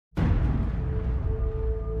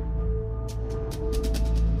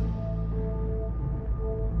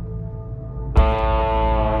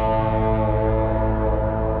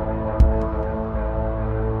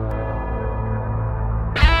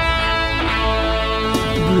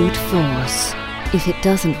brute force. If it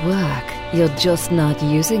doesn't work, you're just not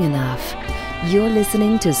using enough. You're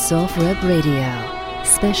listening to SOFREP Radio,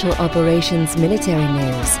 special operations military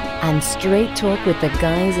news, and straight talk with the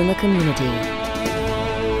guys in the community.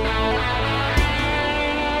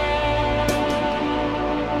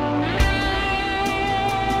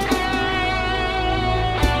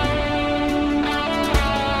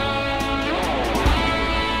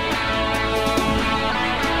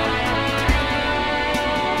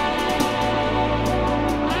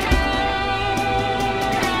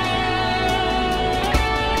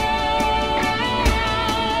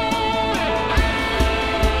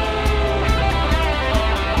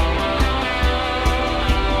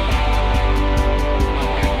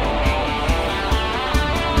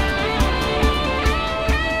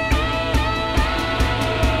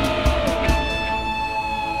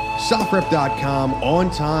 SOFREP.com, on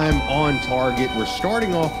time, on target. We're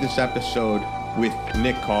starting off this episode with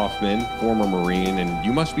Nick Kaufman, former Marine, and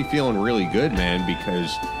you must be feeling really good, man,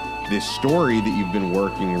 because this story that you've been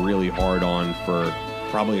working really hard on for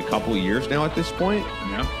probably a couple of years now at this point.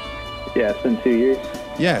 Yeah, it's been 2 years.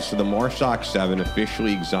 Yeah, so the MARSOC 7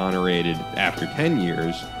 officially exonerated after 10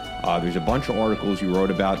 years. There's a bunch of articles you wrote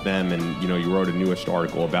about them, and you wrote a newest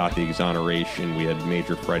article about the exoneration. We had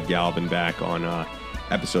Major Fred Galvin back on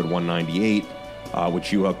episode 198,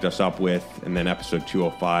 which you hooked us up with, and then episode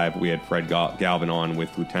 205, we had Fred Galvin on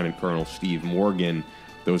with Lieutenant Colonel Steve Morgan.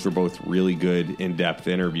 Those were both really good, in-depth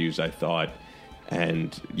interviews, I thought.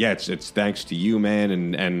 And yeah, it's thanks to you,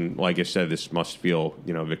 man. And like I said, this must feel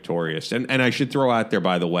victorious. And I should throw out there,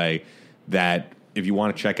 by the way, that if you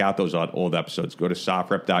want to check out those old episodes, go to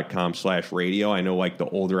SOFREP.com/radio. I know the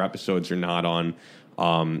older episodes are not on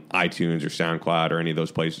iTunes or SoundCloud or any of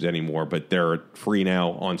those places anymore, but they're free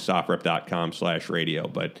now on SOFREP.com/radio.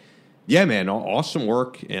 But yeah, man, awesome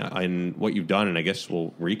work in what you've done, and I guess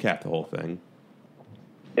we'll recap the whole thing.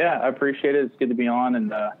 Yeah, I appreciate it. It's good to be on,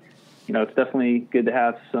 and it's definitely good to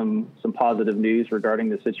have some positive news regarding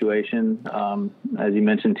the situation. As you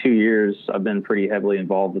mentioned, 2 years I've been pretty heavily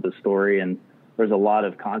involved with the story, and there's a lot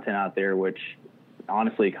of content out there which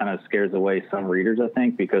honestly kind of scares away some readers, I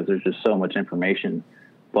think, because there's just so much information.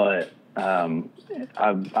 But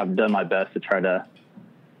I've done my best to try to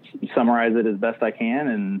summarize it as best I can,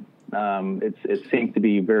 and it seems to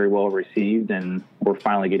be very well received, and we're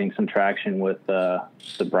finally getting some traction with the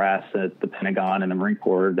brass at the Pentagon and the Marine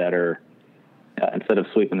Corps that are, instead of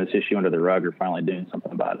sweeping this issue under the rug, are finally doing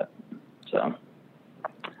something about it. So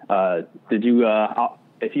did you,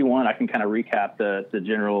 if you want, I can kind of recap the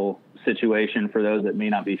general situation for those that may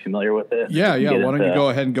not be familiar with it. Yeah. Why don't you go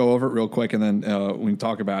ahead and go over it real quick, and then we can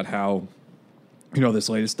talk about how this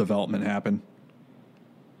latest development happened.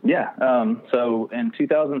 Yeah. So in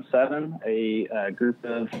 2007, a group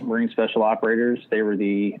of Marine Special Operators, they were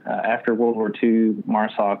after World War II,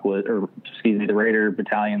 MARSOC the Raider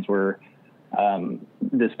battalions were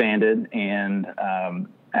disbanded, and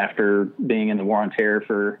after being in the War on Terror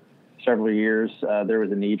for several years, there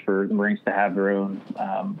was a need for the Marines to have their own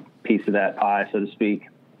piece of that pie, so to speak.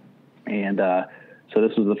 And so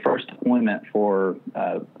this was the first deployment for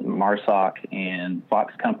MARSOC, and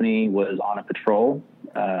Fox Company was on a patrol.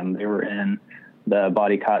 They were in the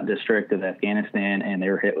Body-Cot district of Afghanistan, and they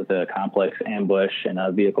were hit with a complex ambush and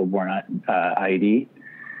a vehicle-borne IED.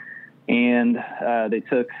 And they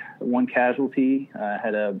took one casualty,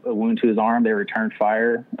 had a wound to his arm. They returned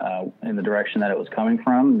fire in the direction that it was coming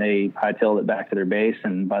from. They hightailed it back to their base,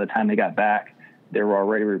 and by the time they got back, there were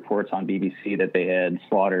already reports on BBC that they had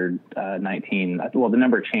slaughtered 19. Well, the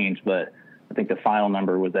number changed, but I think the final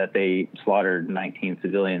number was that they slaughtered 19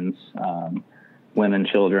 civilians, women,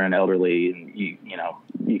 children, elderly. And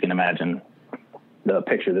you can imagine the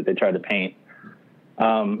picture that they tried to paint.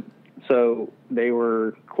 So they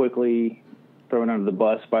were quickly thrown under the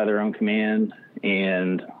bus by their own command,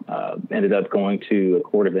 and ended up going to a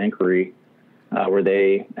court of inquiry where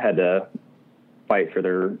they had to fight for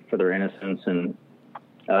their innocence. And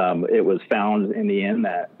it was found in the end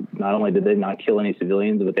that not only did they not kill any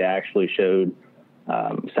civilians, but they actually showed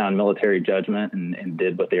sound military judgment and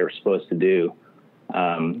did what they were supposed to do.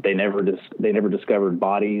 They never discovered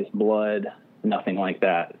bodies, blood, nothing like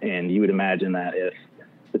that. And you would imagine that if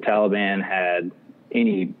the Taliban had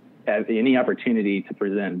any opportunity to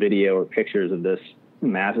present video or pictures of this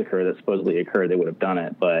massacre that supposedly occurred, they would have done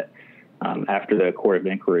it. But after the court of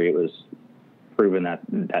inquiry, it was proven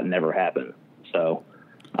that never happened. So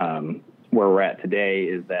where we're at today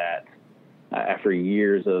is that after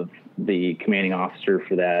years of the commanding officer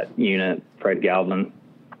for that unit, Fred Galvin,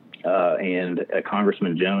 and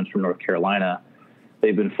Congressman Jones from North Carolina,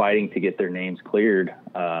 they've been fighting to get their names cleared.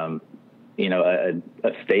 A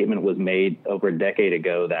a statement was made over a decade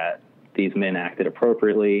ago that these men acted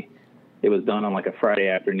appropriately. It was done on like a Friday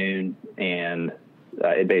afternoon, and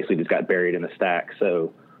it basically just got buried in the stack.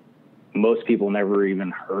 So most people never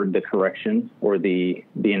even heard the correction or the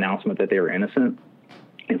announcement that they were innocent.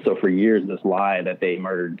 And so for years, this lie that they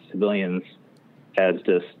murdered civilians has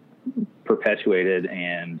just perpetuated.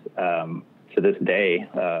 And to this day,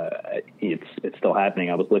 it's still happening.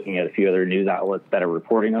 I was looking at a few other news outlets that are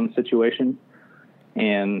reporting on the situation.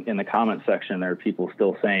 And in the comment section, there are people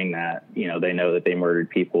still saying that, they know that they murdered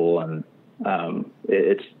people. And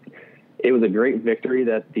it was a great victory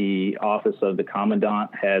that the office of the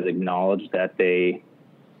commandant has acknowledged that they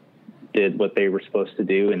did what they were supposed to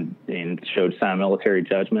do and showed sound military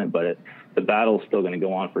judgment. But the battle's still going to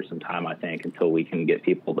go on for some time, I think, until we can get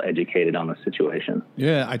people educated on the situation.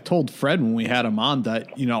 Yeah, I told Fred when we had him on that,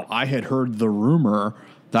 I had heard the rumor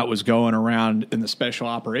that was going around in the special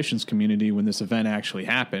operations community when this event actually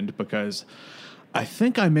happened, because I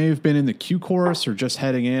think I may have been in the Q course or just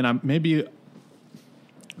heading in. Maybe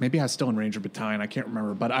I was still in Ranger Battalion. I can't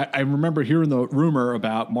remember. But I remember hearing the rumor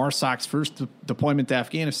about MARSOC's first deployment to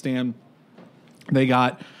Afghanistan. They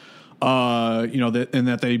got,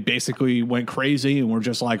 that they basically went crazy and were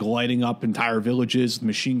just like lighting up entire villages,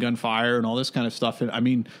 machine gun fire and all this kind of stuff. And I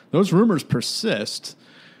mean, those rumors persist.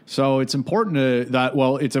 So it's important that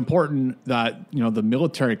the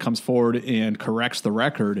military comes forward and corrects the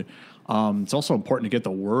record. It's also important to get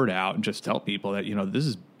the word out and just tell people that,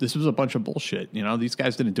 this was a bunch of bullshit. These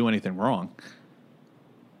guys didn't do anything wrong.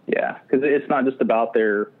 Yeah, because it's not just about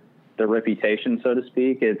their reputation, so to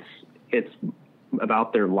speak. It's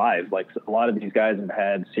about their lives. Like, a lot of these guys have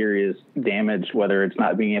had serious damage, whether it's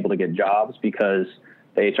not being able to get jobs because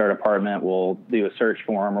the HR department will do a search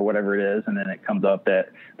for them or whatever it is, and then it comes up that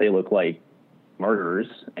they look like murderers.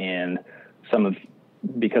 And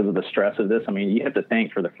because of the stress of this, I mean, you have to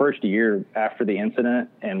think, for the first year after the incident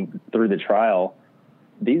and through the trial,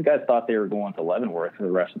 these guys thought they were going to Leavenworth for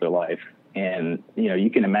the rest of their life. And, you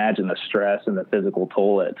can imagine the stress and the physical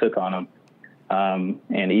toll that it took on them.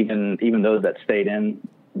 And even those that stayed in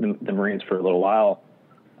the Marines for a little while,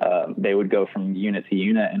 they would go from unit to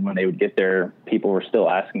unit. And when they would get there, people were still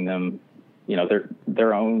asking them,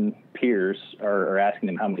 their own peers are asking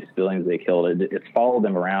them how many civilians they killed. It's followed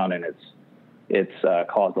them around, and it's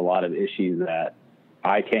caused a lot of issues that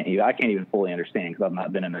I can't even fully understand because I've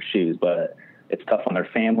not been in their shoes. But it's tough on their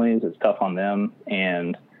families. It's tough on them.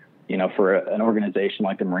 And, for an organization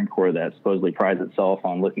like the Marine Corps that supposedly prides itself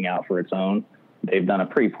on looking out for its own, they've done a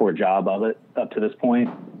pretty poor job of it up to this point.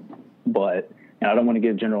 But I don't want to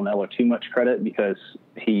give General Neller too much credit because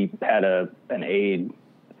he had an aide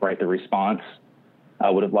write the response. I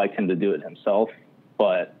would have liked him to do it himself.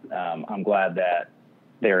 But I'm glad that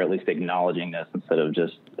they're at least acknowledging this instead of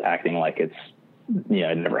just acting like it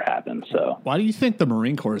never happened. So why do you think the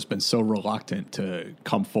Marine Corps has been so reluctant to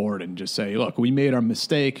come forward and just say, look, we made our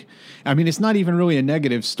mistake? I mean, it's not even really a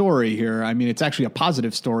negative story here. I mean, it's actually a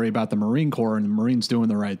positive story about the Marine Corps and the Marines doing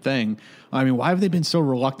the right thing. I mean, why have they been so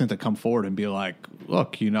reluctant to come forward and be like,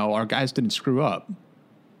 look, our guys didn't screw up?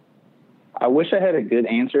 I wish I had a good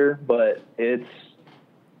answer, but the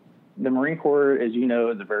Marine Corps, as you know,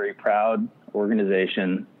 is a very proud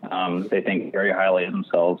organization. They think very highly of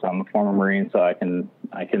themselves. I'm a former Marine, so I can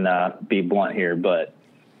be blunt here, but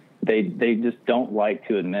they just don't like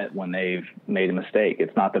to admit when they've made a mistake.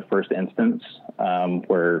 It's not the first instance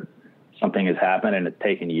where something has happened and it's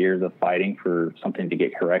taken years of fighting for something to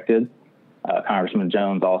get corrected. Congressman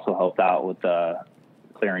Jones also helped out with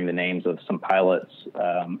clearing the names of some pilots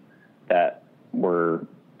that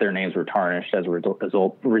their names were tarnished as a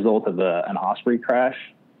result of an Osprey crash.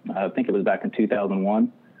 I think it was back in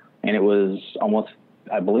 2001, and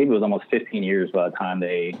I believe it was almost 15 years by the time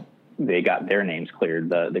they got their names cleared.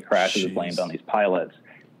 The crash was blamed on these pilots,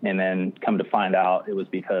 and then come to find out it was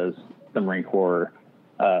because the Marine Corps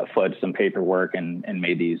fudged some paperwork and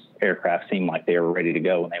made these aircraft seem like they were ready to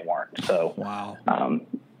go when they weren't. So, wow.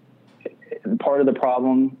 Part of the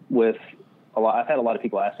problem with I've had a lot of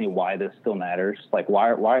people ask me why this still matters. Like,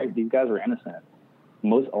 why these guys are innocent.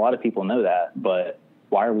 A lot of people know that, but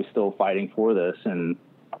why are we still fighting for this? And,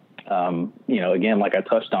 again, like I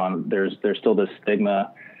touched on, there's still this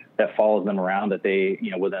stigma that follows them around that they,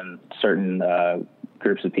 within certain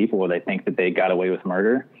groups of people where they think that they got away with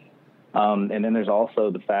murder. And then there's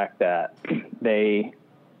also the fact that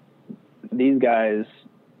these guys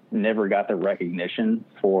never got the recognition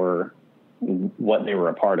for what they were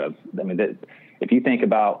a part of. I mean, if you think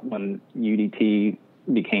about when UDT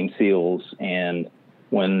became SEALs and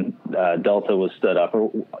when Delta was stood up,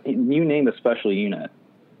 or you name a special unit,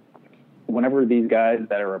 whenever these guys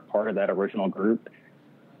that are a part of that original group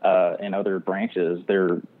in other branches,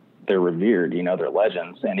 they're revered, they're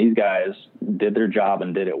legends. And these guys did their job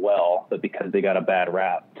and did it well, but because they got a bad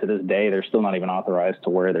rap, to this day, they're still not even authorized to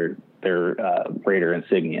wear their Raider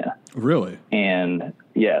insignia. Really? And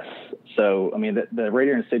yes. So, I mean, the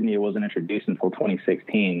Raider insignia wasn't introduced until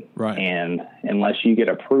 2016. Right. And unless you get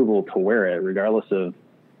approval to wear it, regardless of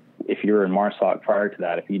if you were in MARSOC prior to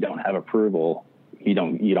that, if you don't have approval, you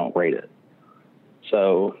don't rate it.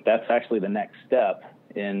 So that's actually the next step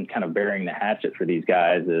in kind of burying the hatchet for these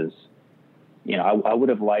guys is, I would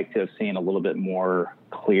have liked to have seen a little bit more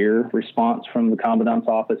clear response from the commandant's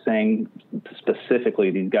office saying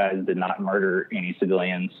specifically these guys did not murder any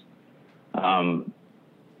civilians.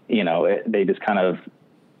 They just kind of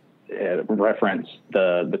reference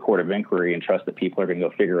the court of inquiry and trust that people are going to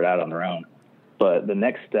go figure it out on their own. But the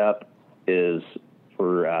next step is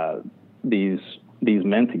for these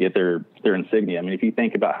men to get their insignia. I mean, if you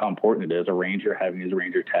think about how important it is, a ranger having his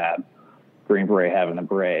ranger tab, Green Beret having a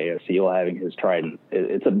beret, a SEAL having his trident,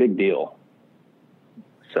 it's a big deal.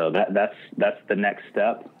 So that's the next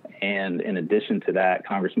step. And in addition to that,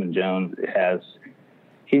 Congressman Jones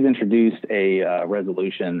he's introduced a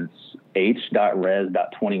resolution,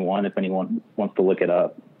 H.Res.21, if anyone wants to look it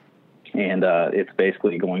up. And it's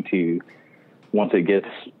basically going to, once it gets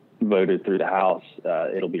voted through the House,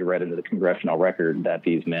 it'll be read into the congressional record that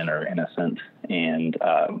these men are innocent and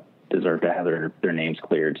deserve to have their names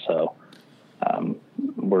cleared. So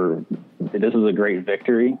this is a great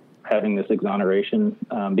victory, having this exoneration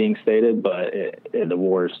being stated, but the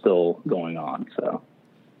war is still going on. So.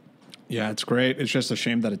 Yeah, it's great. It's just a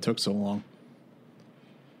shame that it took so long.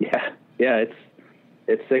 Yeah,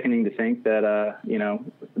 it's sickening to think that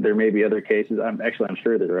there may be other cases. I'm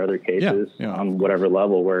sure there are other cases on whatever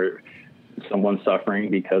level where someone's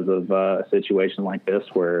suffering because of a situation like this,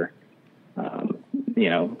 where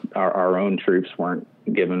our own troops weren't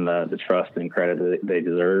given the trust and credit that they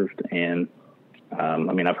deserved. And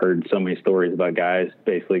I've heard so many stories about guys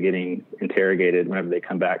basically getting interrogated whenever they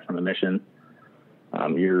come back from a mission.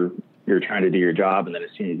 You're trying to do your job, and then as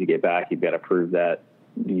soon as you get back, you've got to prove that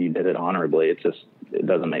you did it honorably. It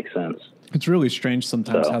doesn't make sense. It's really strange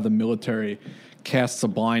sometimes how the military casts a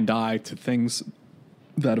blind eye to things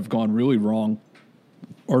that have gone really wrong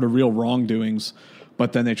or to real wrongdoings,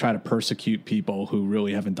 but then they try to persecute people who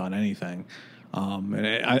really haven't done anything. And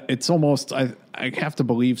it's almost, I have to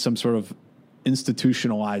believe, some sort of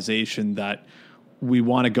institutionalization that we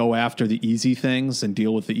want to go after the easy things and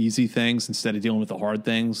deal with the easy things instead of dealing with the hard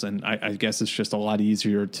things. And I guess it's just a lot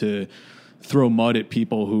easier to throw mud at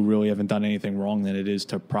people who really haven't done anything wrong than it is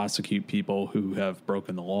to prosecute people who have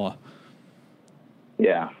broken the law.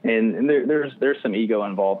 Yeah. And there's some ego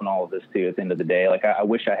involved in all of this too, at the end of the day. Like I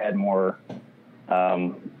wish I had more,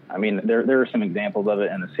 there are some examples of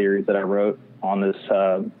it in the series that I wrote on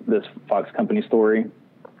this Fox Company story.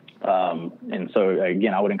 And so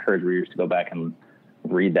again, I would encourage readers to go back and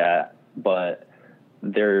read that, but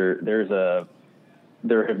there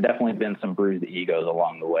have definitely been some bruised egos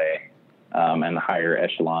along the way, and the higher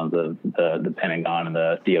echelons of the Pentagon and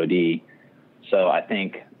the DoD. So I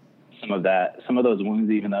think some of those wounds,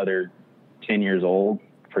 even though they're 10 years old,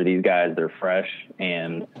 for these guys, they're fresh,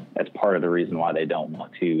 and that's part of the reason why they don't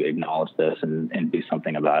want to acknowledge this and do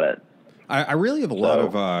something about it. I really have a lot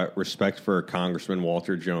of respect for Congressman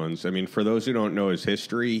Walter Jones. I mean, for those who don't know his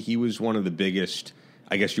history, he was one of the biggest,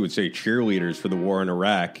 I guess you would say, cheerleaders for the war in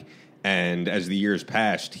Iraq. And as the years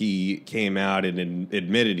passed, he came out and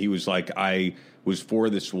admitted he was like, I was for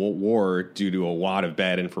this war due to a lot of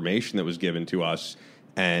bad information that was given to us.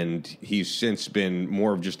 And he's since been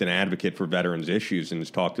more of just an advocate for veterans issues and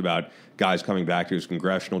has talked about guys coming back to his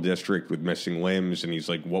congressional district with missing limbs. And he's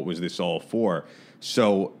like, what was this all for?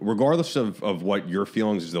 So regardless of what your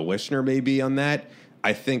feelings as the listener may be on that,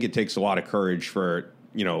 I think it takes a lot of courage for,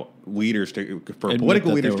 leaders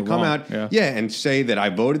political leaders to come out and say that I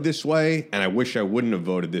voted this way and I wish I wouldn't have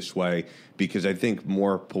voted this way, because I think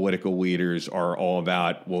more political leaders are all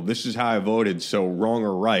about, well, this is how I voted, so wrong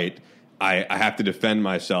or right, I have to defend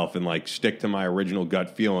myself and stick to my original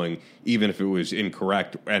gut feeling, even if it was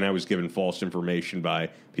incorrect and I was given false information by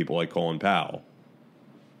people like Colin Powell.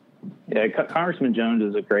 Yeah, Congressman Jones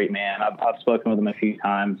is a great man. I've spoken with him a few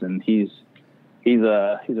times, and he's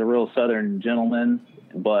a real Southern gentleman,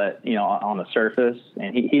 but on the surface,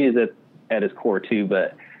 and he is at his core too.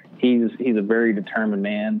 But he's a very determined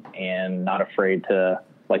man, and not afraid to,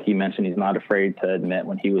 like you mentioned, he's not afraid to admit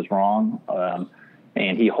when he was wrong,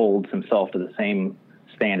 and he holds himself to the same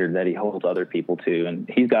standard that he holds other people to. And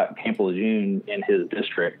he's got Camp Lejeune in his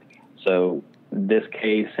district, so this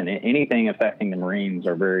case and anything affecting the Marines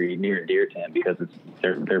are very near and dear to him because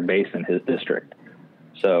they're based in his district.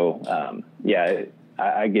 So,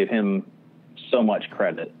 I give him so much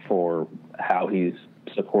credit for how he's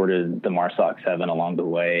supported the MARSOC 7 along the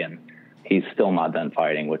way, and he's still not done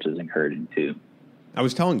fighting, which is encouraging too. I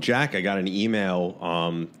was telling Jack I got an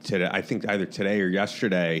email today, I think either today or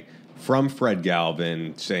yesterday, from Fred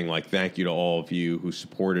Galvin saying, like, thank you to all of you who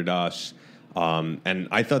supported us. And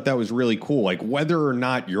I thought that was really cool. Like, whether or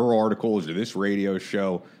not your articles or this radio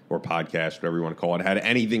show or podcast, whatever you want to call it, had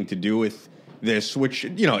anything to do with this, which,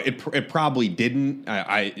 you know, it probably didn't,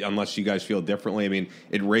 unless you guys feel differently. I mean,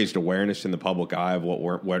 it raised awareness in the public eye of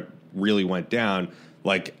what really went down.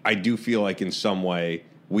 Like, I do feel like in some way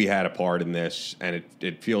we had a part in this, and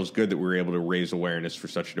it feels good that we were able to raise awareness for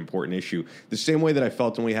such an important issue. The same way that I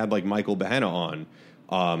felt when we had, like, Michael Behenna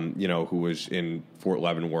on, you know, who was in Fort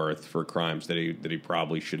Leavenworth for crimes that he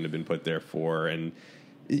probably shouldn't have been put there for. And,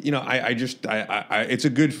 you know, I it's a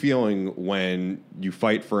good feeling when you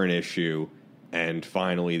fight for an issue and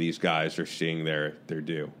finally these guys are seeing their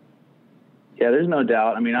due. Yeah, there's no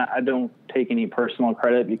doubt. I mean, I don't take any personal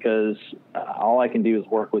credit because all I can do is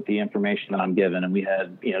work with the information that I'm given. And we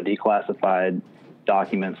had, you know, declassified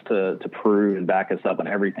documents to prove and back us up on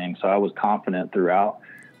everything. So I was confident throughout.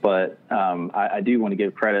 But I do want to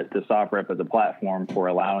give credit to SOFREP as a platform for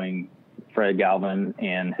allowing Fred Galvin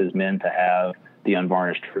and his men to have the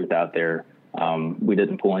unvarnished truth out there. We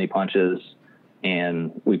didn't pull any punches,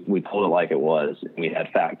 and we told it like it was. We had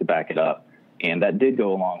fact to back it up. And that did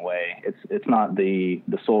go a long way. It's not the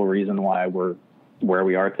sole reason why we're where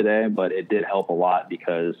we are today, but it did help a lot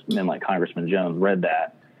because men like Congressman Jones read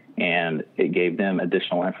that, and it gave them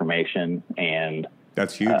additional information. And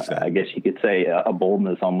that's huge. I guess you could say a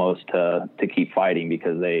boldness almost to keep fighting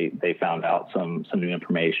because they found out some new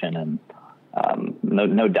information, and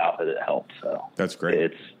no doubt that it helped. So that's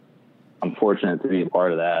great. I'm fortunate to be a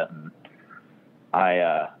part of that. And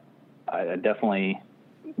I definitely,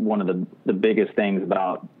 one of the biggest things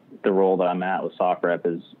about the role that I'm at with SOFREP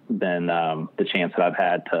has been the chance that I've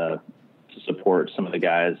had to support some of the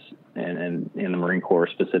guys in the Marine Corps,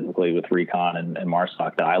 specifically with Recon and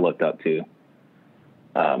MARSOC, that I looked up to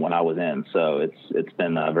when I was in. So it's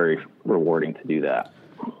been very rewarding to do that.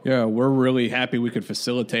 Yeah, we're really happy we could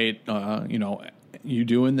facilitate, you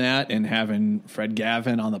doing that and having Fred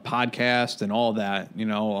Galvin on the podcast and all that.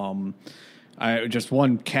 Just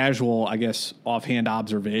one casual, I guess, offhand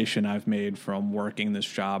observation I've made from working this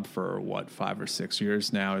job for 5 or 6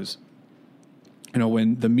 years now is,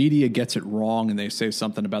 when the media gets it wrong and they say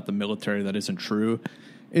something about the military that isn't true,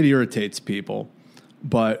 it irritates people.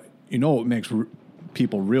 But what makes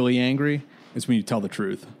people really angry is when you tell the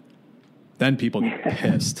truth. Then people get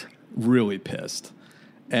pissed, really pissed.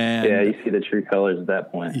 And yeah, you see the true colors at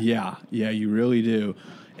that point. Yeah, you really do.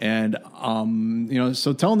 And,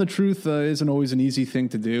 so telling the truth isn't always an easy thing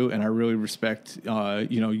to do. And I really respect,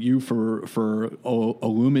 you for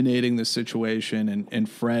illuminating the situation and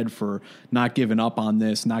Fred for not giving up on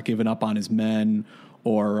this, not giving up on his men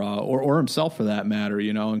or himself for that matter,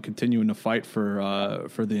 and continuing to fight for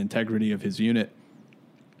the integrity of his unit.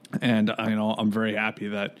 And, I'm very happy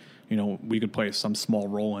that, we could play some small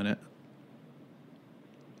role in it.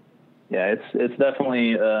 Yeah, it's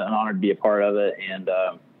definitely an honor to be a part of it, and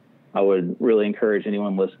I would really encourage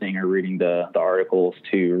anyone listening or reading the articles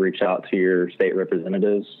to reach out to your state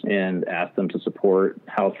representatives and ask them to support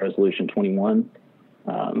House Resolution 21,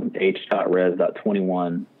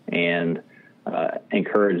 H.Res.21, and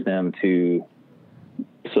encourage them to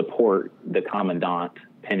support the commandant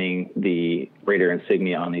pinning the Raider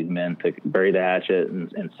insignia on these men to bury the hatchet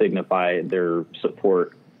and signify their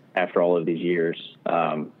support after all of these years.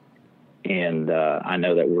 And I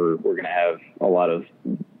know that we're going to have a lot of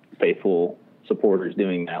faithful supporters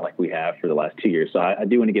doing that like we have for the last 2 years. So I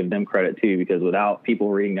do want to give them credit too, because without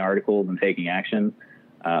people reading the articles and taking action,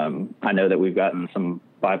 I know that we've gotten some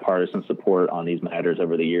bipartisan support on these matters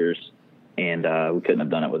over the years, and we couldn't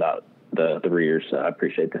have done it without the readers. So I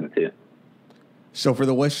appreciate them too. So for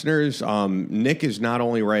the listeners, Nick is not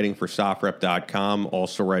only writing for SOFREP.com,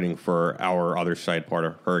 also writing for our other site, part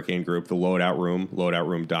of Hurricane Group, the Loadout Room,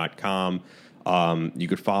 loadoutroom.com. You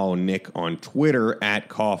could follow Nick on Twitter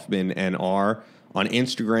 @KaufmanNR, on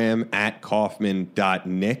Instagram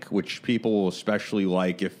 @Kaufman.Nick, which people will especially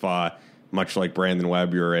like if, much like Brandon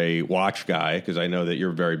Webb, you're a watch guy, because I know that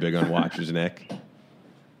you're very big on watches, Nick.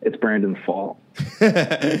 It's Brandon's fault.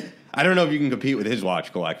 I don't know if you can compete with his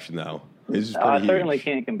watch collection, though. I certainly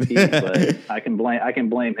can't compete, but I can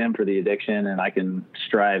blame him for the addiction, and I can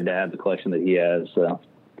strive to have the collection that he has. So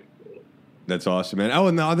That's awesome, man. Oh,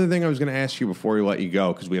 and the other thing I was going to ask you before we let you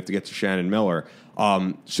go, because we have to get to Shannon Miller.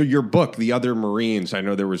 So your book, The Other Marines, I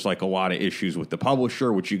know there was like a lot of issues with the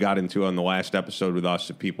publisher, which you got into on the last episode with us,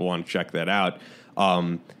 if people want to check that out.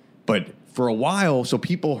 But for a while, so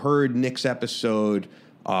people heard Nick's episode,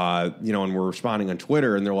 and were responding on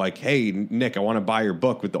Twitter, and they're like, hey, Nick, I want to buy your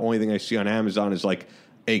book, but the only thing I see on Amazon is like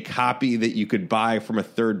a copy that you could buy from a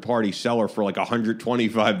third-party seller for like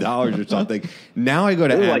 $125 or something. Now I go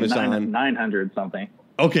to Amazon. Like 900 something.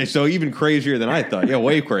 Okay, so even crazier than I thought. Yeah,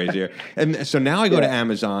 way crazier. And so now I go to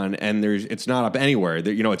Amazon, and it's not up anywhere.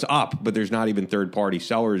 It's up, but there's not even third-party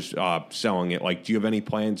sellers selling it. Like, do you have any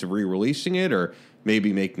plans of re-releasing it, or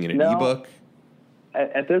maybe making it an ebook?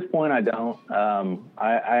 At this point, I don't.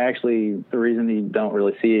 I actually, the reason you don't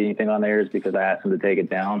really see anything on there is because I asked them to take it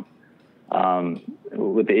down.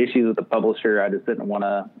 With the issues with the publisher, I just didn't want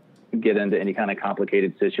to get into any kind of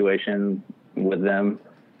complicated situation with them.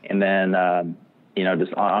 And then,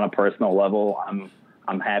 just on a personal level,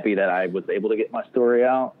 I'm happy that I was able to get my story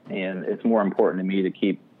out, and it's more important to me to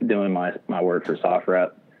keep doing my work for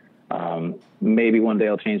SOFREP. Maybe one day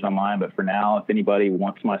I'll change my mind, but for now, if anybody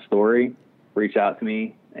wants my story, reach out to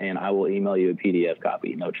me, and I will email you a PDF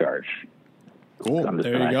copy, no charge. Cool.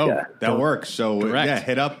 There you go. That works. So, Correct.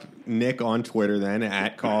 Hit up Nick on Twitter then,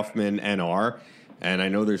 at KaufmanNR. And I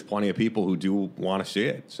know there's plenty of people who do want to see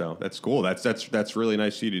it. So that's cool. That's really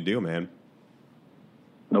nice of you to do, man.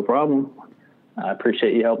 No problem. I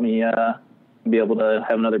appreciate you helping me be able to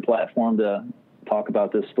have another platform to talk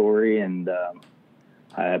about this story, and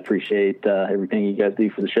I appreciate everything you guys do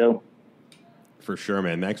for the show. For sure,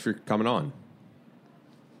 man. Thanks for coming on.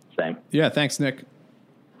 Same. Yeah, thanks, Nick.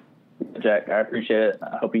 Jack, I appreciate it.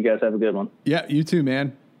 I hope you guys have a good one. Yeah, you too,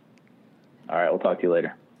 man. All right, we'll talk to you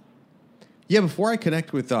later. Yeah, before I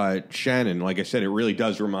connect with Shannon, like I said, it really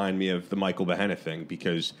does remind me of the Michael Behena thing,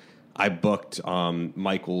 because I booked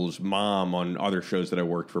Michael's mom on other shows that I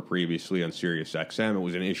worked for previously on Sirius XM. It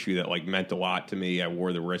was an issue that like meant a lot to me. I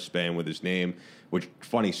wore the wristband with his name, which,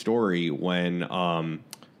 funny story, when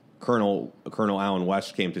Colonel Alan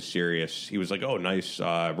West came to Sirius, he was like, oh, nice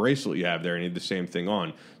bracelet you have there, and he had the same thing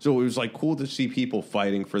on. So it was like cool to see people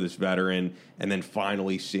fighting for this veteran, and then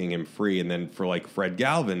finally seeing him free. And then for like Fred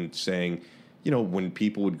Galvin saying, when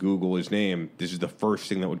people would Google his name, this is the first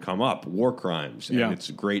thing that would come up, war crimes. And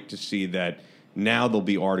it's great to see that now there'll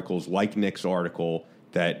be articles like Nick's article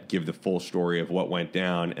that give the full story of what went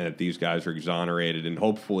down, and that these guys are exonerated, and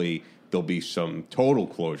hopefully there'll be some total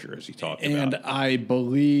closure, as he talked about. And I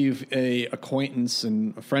believe a acquaintance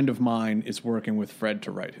and a friend of mine is working with Fred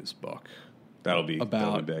to write his book. That'll be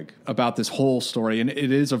big. About this whole story. And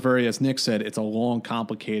it is as Nick said, it's a long,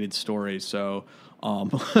 complicated story. So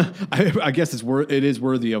I guess it is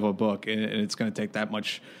worthy of a book, and it's going to take that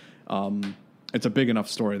much. It's a big enough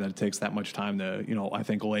story that it takes that much time to, I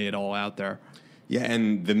think, lay it all out there. Yeah,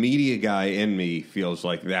 and the media guy in me feels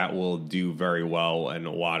like that will do very well, and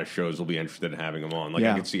a lot of shows will be interested in having him on. Like,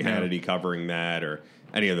 I could see Hannity covering that, or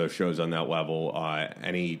any of those shows on that level.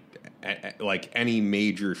 Any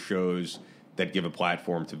major shows that give a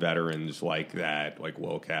platform to veterans like that, like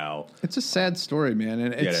WOCAL. It's a sad story, man,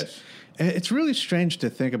 and it's really strange to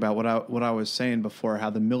think about what I was saying before, how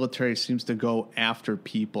the military seems to go after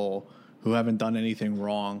people who haven't done anything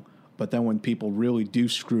wrong. But then when people really do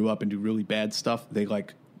screw up and do really bad stuff, they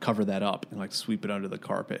like cover that up and like sweep it under the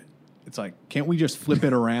carpet. It's like, can't we just flip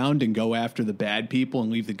it around and go after the bad people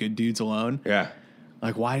and leave the good dudes alone? Yeah.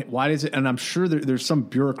 Like, why does it? And I'm sure there's some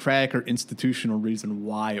bureaucratic or institutional reason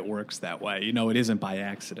why it works that way. It isn't by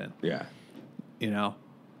accident. Yeah.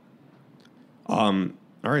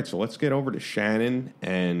 All right, so let's get over to Shannon,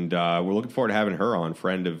 and we're looking forward to having her on,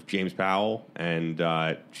 friend of James Powell, and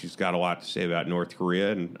she's got a lot to say about North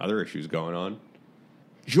Korea and other issues going on.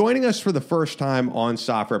 Joining us for the first time on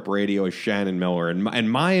SOFREP Radio is Shannon Miller,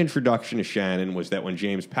 and my introduction to Shannon was that when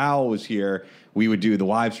James Powell was here, we would do the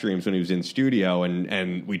live streams when he was in studio,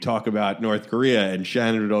 and we talk about North Korea, and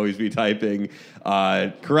Shannon would always be typing,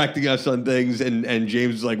 correcting us on things, and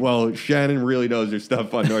James was like, well, Shannon really knows her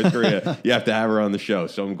stuff on North Korea. You have to have her on the show,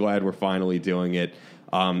 so I'm glad we're finally doing it.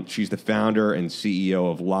 She's the founder and CEO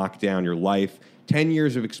of Lockdown Your Life, 10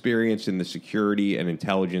 years of experience in the security and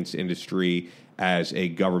intelligence industry as a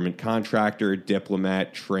government contractor,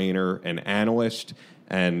 diplomat, trainer, and analyst.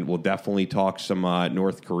 And we'll definitely talk some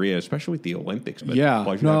North Korea, especially with the Olympics. But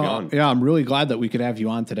pleasure to have you on. Yeah, I'm really glad that we could have you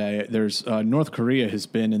on today. There's North Korea has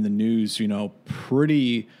been in the news,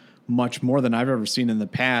 pretty much more than I've ever seen in the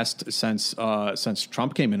past since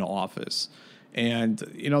Trump came into office. And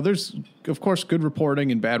there's of course good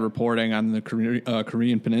reporting and bad reporting on the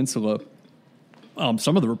Korean Peninsula.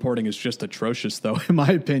 Some of the reporting is just atrocious, though, in my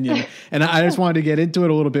opinion. And I just wanted to get into it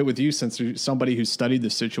a little bit with you, since you're somebody who studied the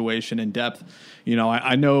situation in depth. You know,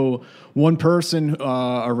 I know one person,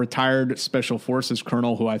 a retired Special Forces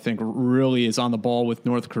colonel, who I think really is on the ball with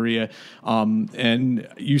North Korea. And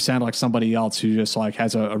you sound like somebody else who just like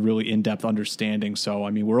has a really in-depth understanding. So,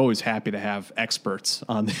 I mean, we're always happy to have experts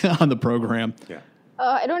on the program. Yeah.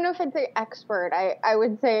 I don't know if I'd say expert. I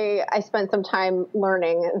would say I spent some time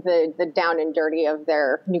learning the down and dirty of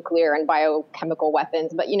their nuclear and biochemical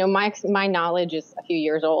weapons. But, you know, my knowledge is a few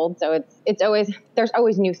years old. So it's always, there's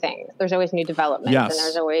always new things. There's always new developments. Yes. And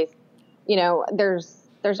there's always, you know, there's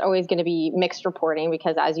always going to be mixed reporting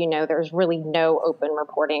because, as you know, there's really no open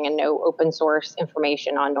reporting and no open source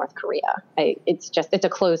information on North Korea. It's a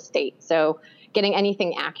closed state. So getting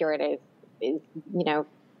anything accurate is, you know,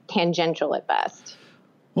 tangential at best.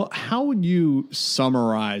 Well, how would you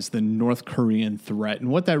summarize the North Korean threat and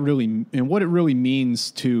what it really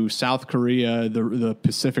means to South Korea, the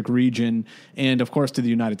Pacific region, and of course to the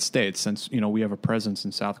United States, since, you know, we have a presence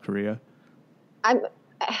in South Korea?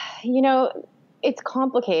 You know, it's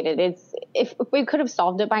complicated. If we could have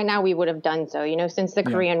solved it by now, we would have done so. You know, since the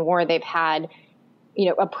Korean War, they've had, you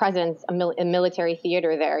know, a presence, a military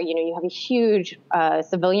theater there. You know, you have a huge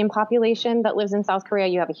civilian population that lives in South Korea.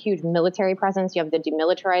 You have a huge military presence. You have the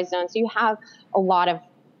demilitarized zone. So you have a lot of,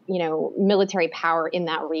 you know, military power in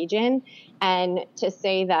that region. And to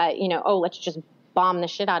say that, you know, oh, let's just bomb the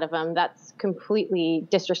shit out of them, that's completely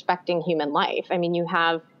disrespecting human life. I mean,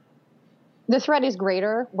 the threat is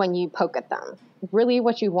greater when you poke at them. Really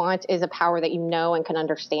what you want is a power that you know and can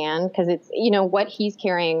understand, because it's, you know, what he's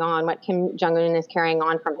carrying on, what Kim Jong-un is carrying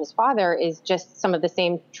on from his father is just some of the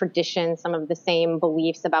same traditions, some of the same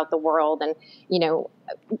beliefs about the world. And, you know,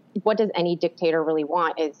 what does any dictator really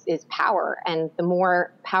want is power. And the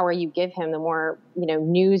more power you give him, the more, you know,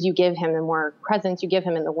 news you give him, the more presence you give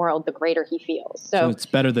him in the world, the greater he feels. So it's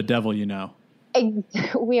better the devil you know.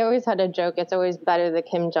 We always had a joke. It's always better the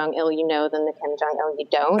Kim Jong-il you know than the Kim Jong-il you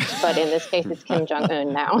don't. But in this case, it's Kim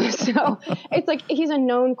Jong-un now. So it's like he's a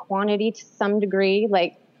known quantity to some degree.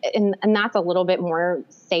 Like, and that's a little bit more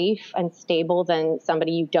safe and stable than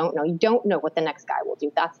somebody you don't know. You don't know what the next guy will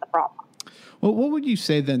do. That's the problem. Well, what would you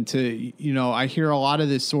say then to, you know, I hear a lot of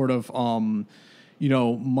this sort of, you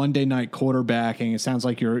know, Monday night quarterbacking. It sounds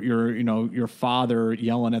like your father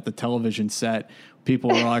yelling at the television set.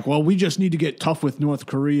 People are like, well, we just need to get tough with North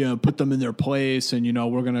Korea and put them in their place. And, you know,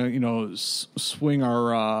 we're going to, you know, swing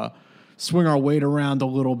our weight around a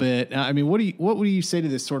little bit. I mean, what would you say to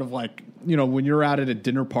this sort of like, you know, when you're out at a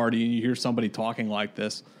dinner party and you hear somebody talking like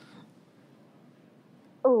this?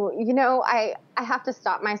 Oh, you know, I have to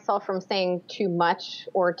stop myself from saying too much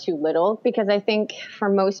or too little, because I think for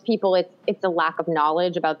most people, it's a lack of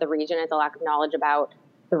knowledge about the region. It's a lack of knowledge about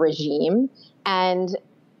the regime. And,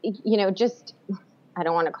 you know, just, I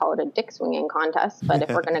don't want to call it a dick swinging contest, but if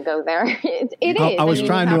we're going to go there, it is. I was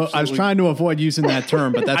trying to avoid using that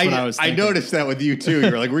term, but that's what I was thinking. I noticed that with you too.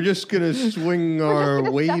 You're like, we're just going to swing our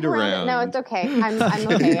weight around. No, it's okay. I'm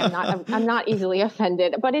okay. I'm not easily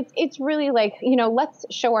offended, but it's really like, you know, let's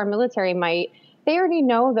show our military might. They already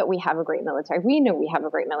know that we have a great military. We know we have a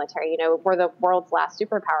great military. You know, we're the world's last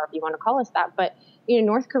superpower, if you want to call us that. But, you know,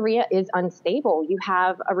 North Korea is unstable. You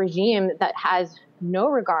have a regime that has no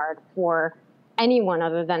regard for anyone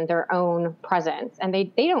other than their own presence. And they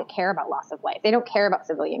don't care about loss of life. They don't care about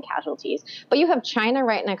civilian casualties. But you have China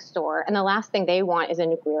right next door, and the last thing they want is a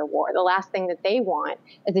nuclear war. The last thing that they want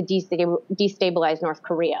is a destabilized North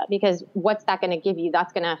Korea, because what's that going to give you?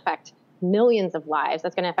 That's going to affect millions of lives.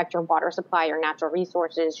 That's going to affect your water supply, your natural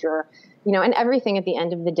resources, your, you know, and everything at the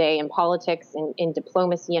end of the day in politics and in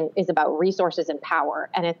diplomacy and is about resources and power.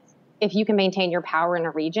 And if you can maintain your power in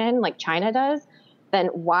a region like China does, then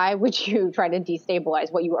why would you try to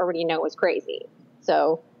destabilize what you already know is crazy?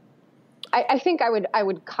 So I think I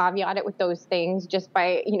would caveat it with those things just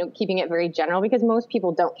by, you know, keeping it very general, because most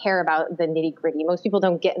people don't care about the nitty gritty. Most people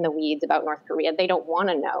don't get in the weeds about North Korea. They don't want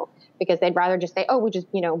to know, because they'd rather just say, oh, we just,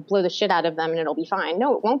 you know, blow the shit out of them and it'll be fine.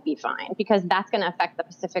 No, it won't be fine, because that's going to affect the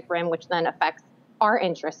Pacific Rim, which then affects our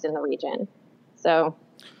interests in the region. So.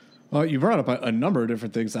 Well, you brought up a number of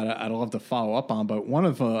different things that I'd love to follow up on, but one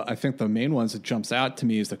of, I think the main ones that jumps out to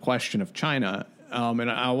me is the question of China. And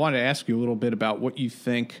I want to ask you a little bit about what you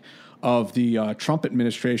think of the Trump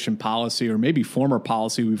administration policy, or maybe former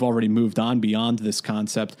policy. We've already moved on beyond this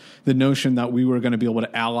concept, the notion that we were going to be able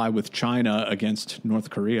to ally with China against North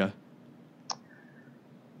Korea.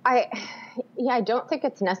 I don't think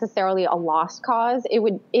it's necessarily a lost cause. It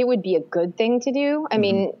would be a good thing to do. I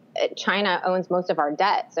mean, China owns most of our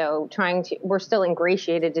debt, so we're still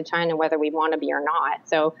ingratiated to China whether we want to be or not.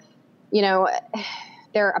 So you know,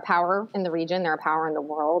 they're a power in the region. They're a power in the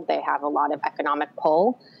world. They have a lot of economic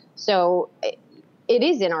pull. So it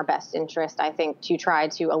is in our best interest, I think, to try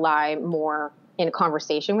to ally more in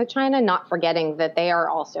conversation with China, not forgetting that they are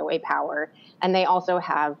also a power, and they also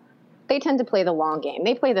they tend to play the long game.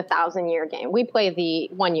 They play the 1,000-year game. We play the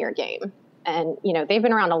 1-year game. And, you know, they've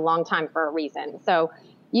been around a long time for a reason. So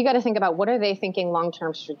you got to think about what are they thinking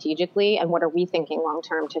long-term strategically, and what are we thinking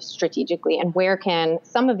long-term strategically, and where can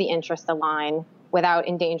some of the interests align without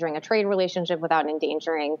endangering a trade relationship, without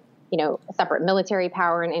endangering, you know, a separate military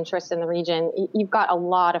power and interest in the region. You've got a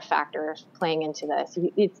lot of factors playing into this.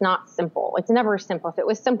 It's not simple. It's never simple. If it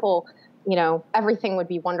was simple, you know, everything would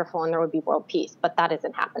be wonderful and there would be world peace, but that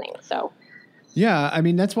isn't happening. So. Yeah, I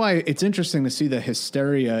mean, that's why it's interesting to see the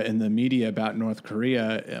hysteria in the media about North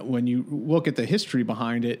Korea. When you look at the history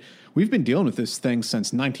behind it, we've been dealing with this thing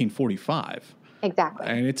since 1945. Exactly.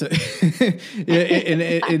 And it's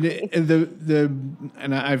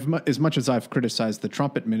and I've, as much as I've criticized the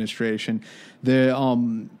Trump administration, the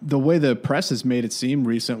way the press has made it seem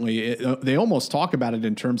recently, they almost talk about it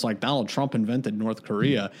in terms like Donald Trump invented North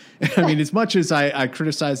Korea. I mean, as much as I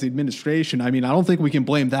criticize the administration, I mean, I don't think we can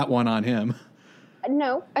blame that one on him.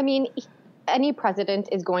 No, I mean, any president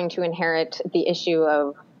is going to inherit the issue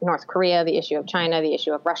of North Korea, the issue of China, the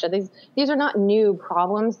issue of Russia. These are not new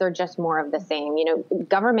problems. They're just more of the same. You know,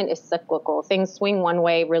 government is cyclical. Things swing one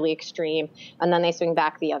way, really extreme, and then they swing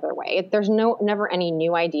back the other way. There's never any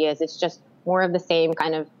new ideas. It's just more of the same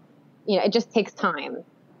kind of, you know, it just takes time.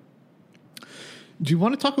 Do you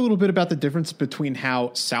want to talk a little bit about the difference between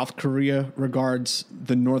how South Korea regards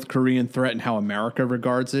the North Korean threat and how America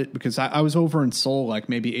regards it? Because I was over in Seoul like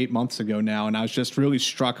maybe 8 months ago now, and I was just really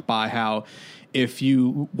struck by how if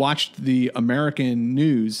you watched the American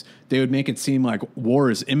news, they would make it seem like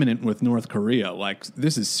war is imminent with North Korea. Like,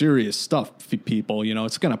 this is serious stuff, people. You know,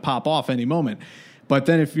 it's going to pop off any moment. But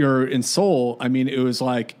then if you're in Seoul, I mean, it was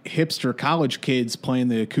like hipster college kids playing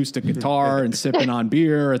the acoustic guitar and sipping on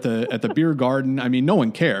beer at the beer garden. I mean, no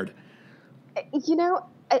one cared. You know,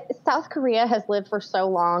 South Korea has lived for so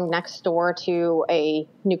long next door to a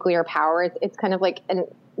nuclear power. It's kind of like, and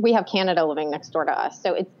we have Canada living next door to us.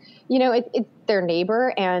 So it's, you know, it's their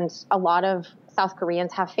neighbor, and a lot of South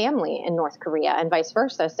Koreans have family in North Korea and vice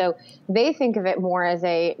versa. So they think of it more as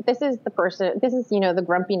this is, you know, the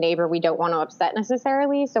grumpy neighbor we don't want to upset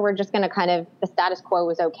necessarily. So we're just going to kind of, the status quo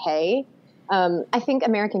is okay. I think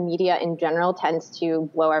American media in general tends to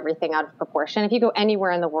blow everything out of proportion. If you go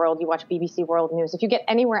anywhere in the world, you watch BBC World News, if you get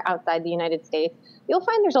anywhere outside the United States, you'll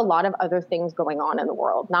find there's a lot of other things going on in the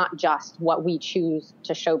world, not just what we choose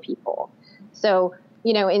to show people. So,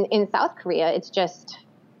 you know, in South Korea,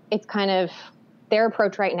 it's kind of, their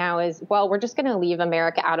approach right now is, well, we're just going to leave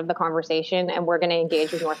America out of the conversation, and we're going to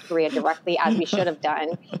engage with North Korea directly, as we should have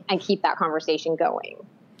done, and keep that conversation going.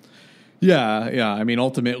 Yeah. I mean,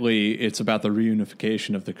 ultimately, it's about the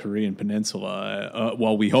reunification of the Korean Peninsula.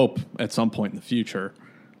 Well, we hope at some point in the future.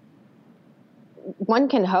 One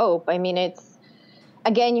can hope. I mean,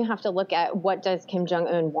 again, you have to look at what does Kim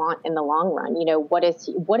Jong-un want in the long run? You know, what is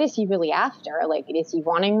he really after? Like, is he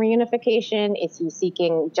wanting reunification? Is he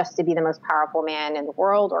seeking just to be the most powerful man in the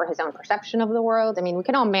world, or his own perception of the world? I mean, we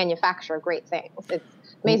can all manufacture great things. It's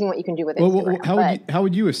amazing what you can do with Instagram. How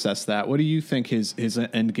would you assess that? What do you think his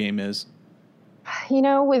end game is? You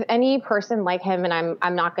know, with any person like him, and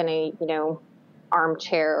I'm not going to, you know,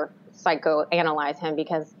 armchair psychoanalyze him,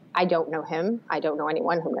 because I don't know him. I don't know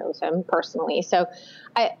anyone who knows him personally. So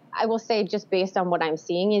I will say, just based on what I'm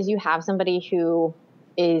seeing, is you have somebody who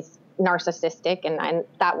is narcissistic, and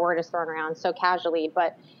that word is thrown around so casually.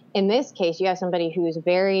 But in this case, you have somebody who's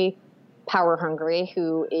very power hungry,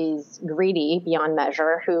 who is greedy beyond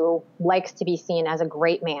measure, who likes to be seen as a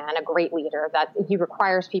great man, a great leader, that he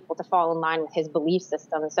requires people to fall in line with his belief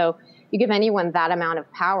system. So you give anyone that amount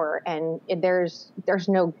of power, and there's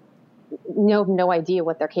no idea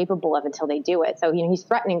what they're capable of until they do it. So, you know, he's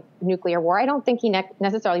threatening nuclear war. I don't think he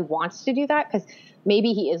necessarily wants to do that, because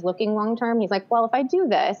maybe he is looking long term. He's like, well, if I do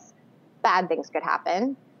this, bad things could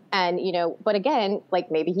happen. And, you know, but again,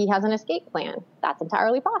 like, maybe he has an escape plan. That's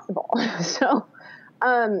entirely possible. So,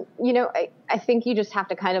 you know, I think you just have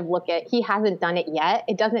to kind of look at, he hasn't done it yet.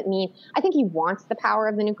 It doesn't mean, I think he wants the power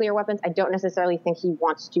of the nuclear weapons. I don't necessarily think he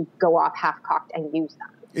wants to go off half-cocked and use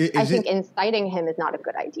them. I think inciting him is not a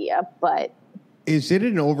good idea, but... Is it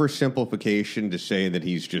an oversimplification to say that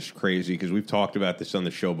he's just crazy? Because we've talked about this on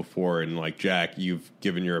the show before, and like, Jack, you've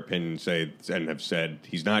given your opinion, and have said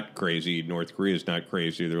he's not crazy. North Korea is not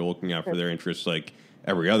crazy. They're looking out for their interests like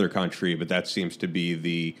every other country, but that seems to be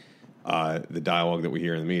the dialogue that we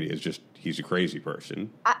hear in the media, is just he's a crazy person.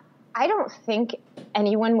 I don't think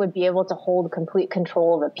anyone would be able to hold complete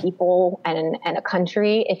control of a people and a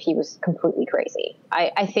country if he was completely crazy.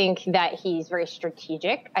 I think that he's very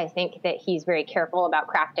strategic. I think that he's very careful about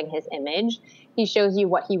crafting his image. He shows you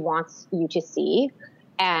what he wants you to see,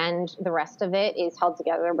 and the rest of it is held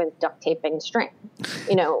together with duct tape and string.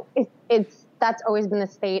 That's always been the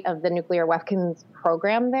state of the nuclear weapons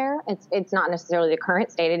program there. It's not necessarily the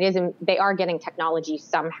current state. It is, and they are getting technology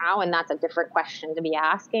somehow, and that's a different question to be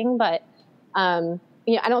asking. But I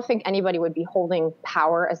don't think anybody would be holding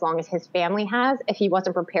power as long as his family has if he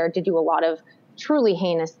wasn't prepared to do a lot of truly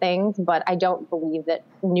heinous things. But I don't believe that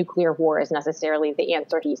nuclear war is necessarily the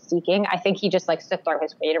answer he's seeking. I think he just likes to throw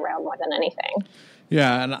his weight around more than anything.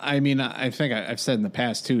 Yeah, and I mean, I think I've said in the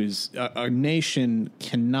past too, is a nation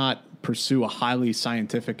cannot pursue a highly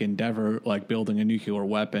scientific endeavor like building a nuclear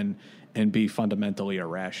weapon and be fundamentally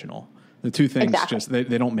irrational. The two things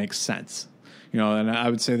they don't make sense. And I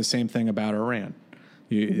would say the same thing about Iran.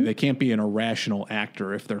 They can't be an irrational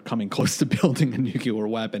actor if they're coming close to building a nuclear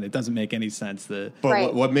weapon. It doesn't make any sense.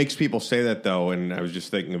 But what makes people say that, though, and I was just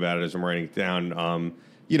thinking about it as I'm writing it down,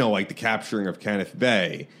 like the capturing of Kenneth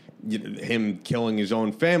Bay, him killing his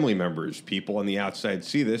own family members. People on the outside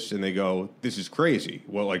see this and they go, this is crazy.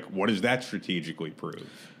 Well, what does that strategically prove?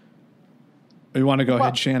 You want to go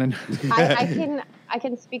ahead, Shannon? I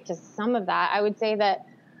can speak to some of that. I would say that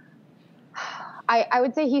I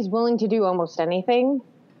would say he's willing to do almost anything.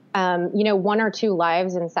 One or two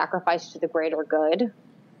lives in sacrifice to the greater good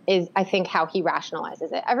is, I think, how he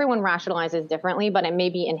rationalizes it. Everyone rationalizes differently, but it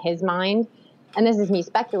may be in his mind, and this is me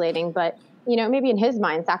speculating, but maybe in his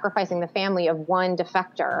mind, sacrificing the family of one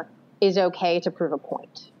defector is okay to prove a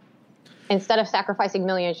point. Instead of sacrificing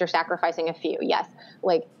millions, you're sacrificing a few. Yes.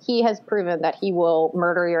 He has proven that he will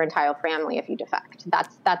murder your entire family if you defect.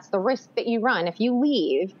 That's the risk that you run. If you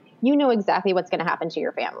leave, you know exactly what's going to happen to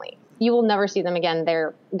your family. You will never see them again.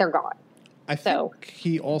 They're gone. I think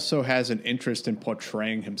he also has an interest in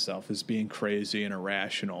portraying himself as being crazy and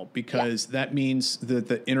irrational, because that means that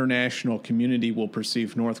the international community will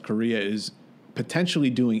perceive North Korea as potentially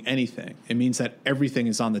doing anything. It means that everything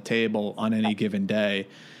is on the table on any given day.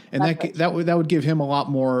 And that would give him a lot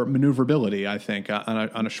more maneuverability, I think,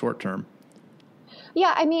 on a short term.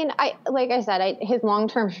 Yeah, I mean, like I said, his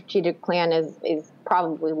long-term strategic plan is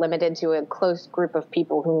probably limited to a close group of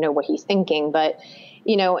people who know what he's thinking. But,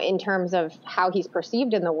 in terms of how he's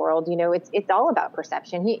perceived in the world, it's all about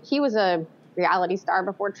perception. He was a reality star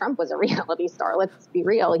before Trump was a reality star. Let's be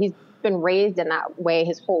real. He's been raised in that way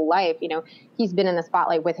his whole life. He's been in the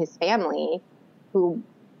spotlight with his family, who,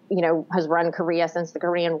 has run Korea since the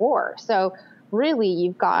Korean War. So really,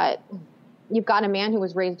 you've got a man who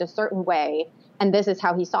was raised a certain way. And this is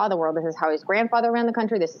how he saw the world. This is how his grandfather ran the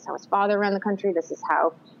country. This is how his father ran the country. This is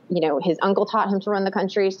how, his uncle taught him to run the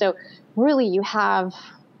country. So really, you have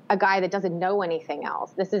a guy that doesn't know anything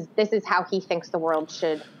else. This is how he thinks the world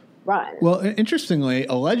should run. Well, interestingly,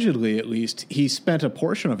 allegedly at least, he spent a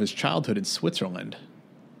portion of his childhood in Switzerland.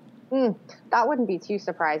 That wouldn't be too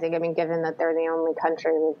surprising. I mean, given that they're the only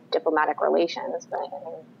country with diplomatic relations, but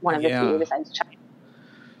one of the few besides China.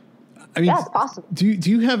 I mean, yeah, it's possible. Do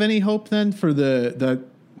you have any hope then for the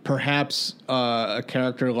perhaps a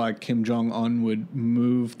character like Kim Jong-un would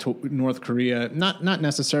move to North Korea, not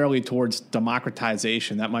necessarily towards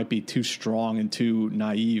democratization, that might be too strong and too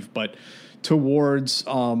naive, but towards,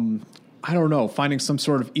 I don't know, finding some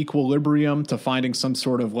sort of equilibrium, to finding some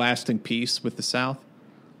sort of lasting peace with the South?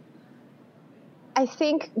 I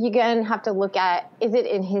think you're going to have to look at, is it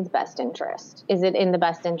in his best interest? Is it in the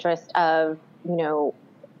best interest of,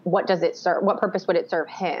 what does it serve? What purpose would it serve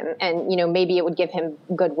him? And, maybe it would give him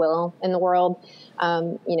goodwill in the world.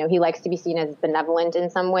 He likes to be seen as benevolent in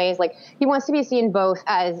some ways. He wants to be seen both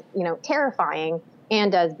as, terrifying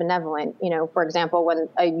and as benevolent. For example, when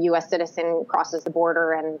a U.S. citizen crosses the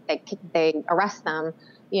border and they arrest them,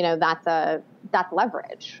 that's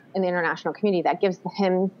leverage in the international community. That gives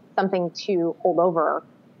him something to hold over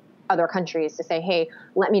other countries to say, hey,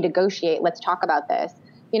 let me negotiate. Let's talk about this.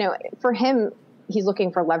 For him, he's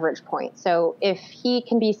looking for leverage points. So if he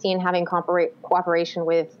can be seen having cooperation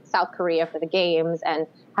with South Korea for the games and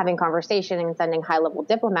having conversation and sending high-level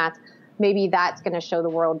diplomats, maybe that's going to show the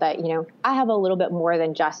world that, I have a little bit more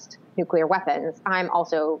than just nuclear weapons. I'm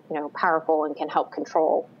also, powerful and can help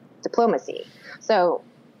control diplomacy. So,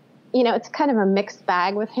 it's kind of a mixed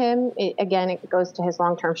bag with him. It goes to his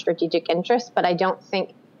long-term strategic interests, but I don't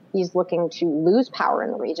think he's looking to lose power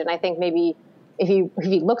in the region. I think maybe if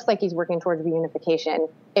he looks like he's working towards reunification,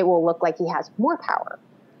 it will look like he has more power.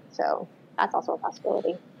 So that's also a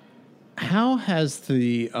possibility. How has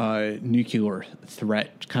the nuclear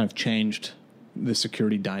threat kind of changed the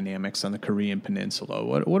security dynamics on the Korean Peninsula?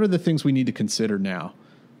 What are the things we need to consider now?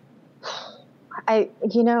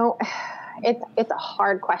 It's a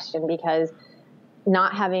hard question because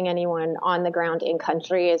not having anyone on the ground in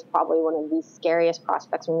country is probably one of the scariest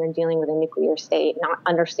prospects when you're dealing with a nuclear state, not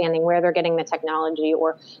understanding where they're getting the technology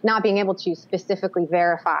or not being able to specifically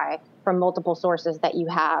verify from multiple sources that you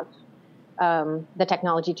have the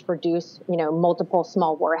technology to produce, multiple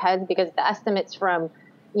small warheads, because the estimates from,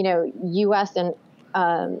 U.S. and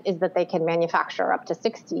is that they can manufacture up to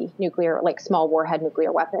 60 small warhead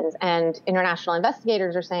nuclear weapons. And international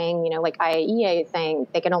investigators are saying, like IAEA is saying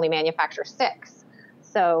they can only manufacture 6.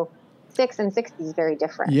 So 6 and 60 is very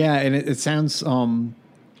different. Yeah, and it sounds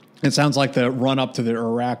like the run up to the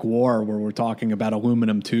Iraq War where we're talking about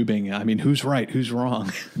aluminum tubing. I mean, who's right? Who's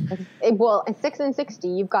wrong? Well, in 6 and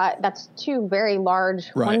 60, that's 2 very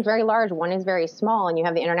large. Right. One's very large, one is very small. And you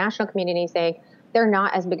have the international community saying they're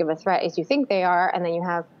not as big of a threat as you think they are. And then you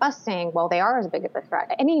have us saying, well, they are as big of a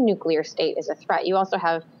threat. Any nuclear state is a threat. You also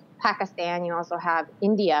have Pakistan. You also have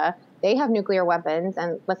India. They have nuclear weapons.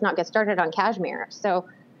 And let's not get started on Kashmir. So,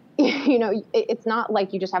 it's not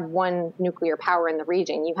like you just have one nuclear power in the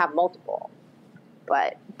region. You have multiple,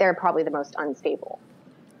 but they're probably the most unstable.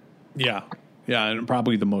 Yeah. Yeah. And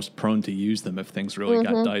probably the most prone to use them if things really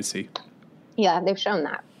got dicey. Yeah. They've shown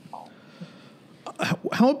that.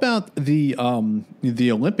 How about the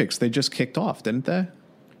Olympics? They just kicked off, didn't they?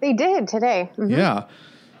 They did today. Mm-hmm. Yeah.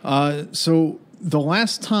 So the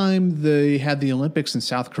last time they had the Olympics in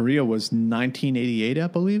South Korea was 1988, I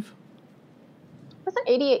believe. Wasn't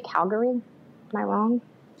 88 Calgary? Am I wrong?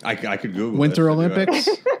 I could Google Winter Olympics.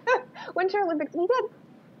 Winter Olympics. Maybe it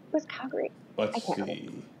was Calgary. Let's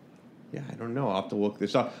see. Yeah, I don't know. I'll have to look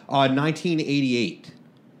this up. 1988.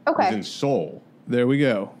 Okay. It was in Seoul. There we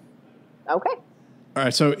go. Okay. All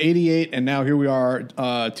right, so 88, and now here we are,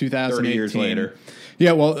 2018. 30 years later.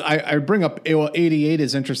 Yeah, well, I bring up, 88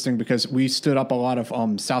 is interesting because we stood up a lot of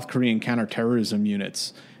South Korean counterterrorism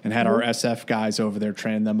units and had our SF guys over there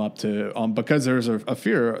train them up to, because there's a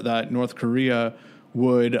fear that North Korea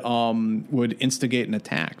would instigate an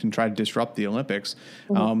attack and try to disrupt the Olympics.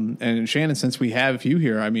 And Shannon, since we have you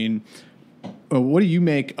here, I mean, what do you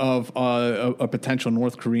make of a potential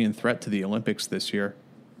North Korean threat to the Olympics this year?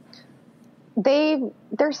 They're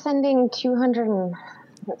sending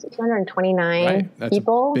 229 right. That's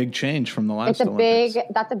people. A big change from the last Olympics.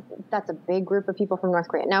 Olympics. That's a big group of people from North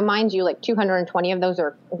Korea. Now, mind you, like 220 of those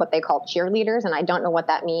are what they call cheerleaders, and I don't know what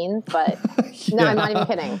that means, but no, I'm not even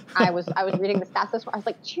kidding. I was reading the stats this morning. I was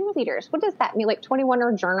like, cheerleaders, what does that mean? Like 21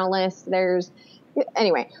 are journalists.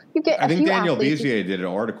 Anyway, you get. I think Daniel Bizier did an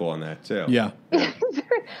article on that too. Yeah.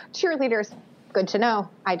 Cheerleaders. Good to know.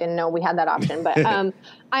 I didn't know we had that option, but I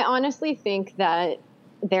honestly think that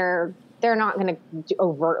they're not going to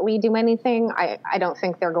overtly do anything. I don't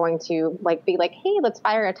think they're going to be like, hey, let's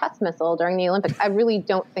fire a test missile during the Olympics. I really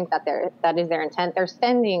don't think that is their intent. They're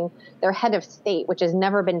sending their head of state, which has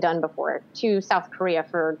never been done before, to South Korea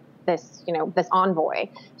for this, this envoy.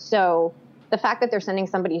 So the fact that they're sending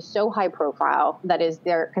somebody so high profile that is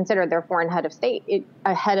considered their foreign head of state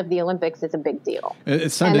ahead of the Olympics is a big deal.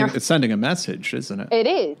 It's sending a message, isn't it? It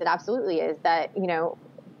is. It absolutely is that,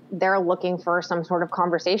 they're looking for some sort of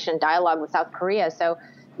conversation, dialogue with South Korea. So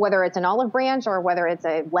whether it's an olive branch or whether it's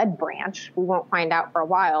a lead branch, we won't find out for a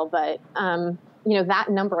while. But, that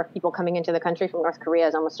number of people coming into the country from North Korea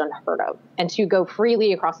is almost unheard of. And to go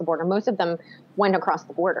freely across the border, most of them went across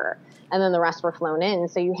the border and then the rest were flown in.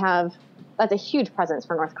 So that's a huge presence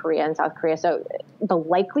for North Korea and South Korea. So the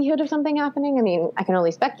likelihood of something happening, I mean, I can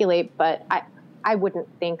only speculate, but I wouldn't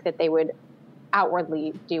think that they would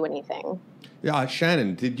outwardly do anything. Yeah,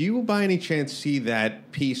 Shannon, did you by any chance see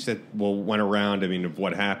that piece that went around, of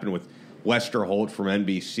what happened with Lester Holt from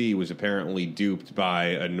NBC was apparently duped by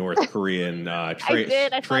a North Korean training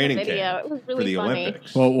camp it was really for the funny.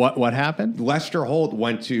 Olympics. Well, what happened? Lester Holt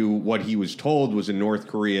went to what he was told was a North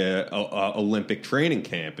Korea Olympic training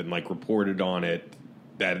camp and reported on it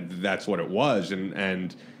that's what it was.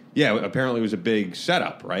 And yeah, apparently it was a big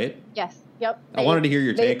setup, right? Yes. Yep. I wanted to hear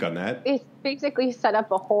your take on that. They basically set up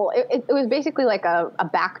a whole. It was basically like a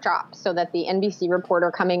backdrop, so that the NBC reporter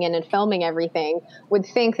coming in and filming everything would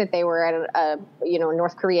think that they were at a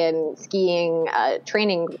North Korean skiing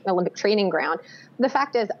Olympic training ground. The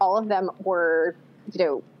fact is, all of them were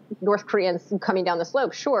North Koreans coming down the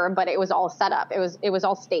slope, sure, but it was all set up. It was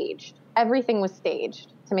all staged. Everything was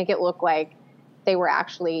staged to make it look like they were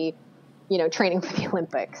actually training for the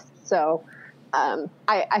Olympics. So.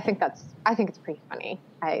 I think it's pretty funny.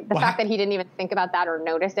 The fact that he didn't even think about that or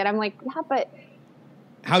notice it, I'm like, yeah, but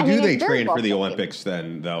how do they train for the Olympics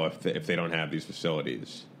then, though, if they don't have these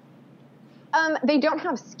facilities? They don't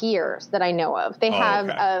have skiers that I know of. They have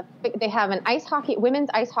an ice hockey, women's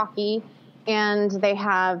ice hockey, and they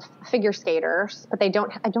have figure skaters, but I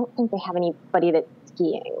don't think they have anybody that's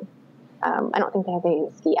skiing. I don't think they have any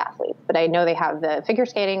ski athletes, but I know they have the figure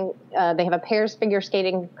skating. They have a pairs figure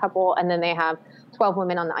skating couple, and then they have 12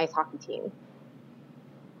 women on the ice hockey team.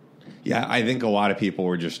 Yeah, I think a lot of people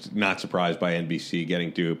were just not surprised by NBC getting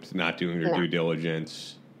duped, not doing their due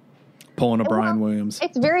diligence. Pulling a Brian Williams.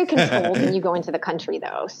 It's very controlled when you go into the country,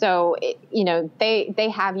 though. So, they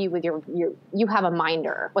have you with you have a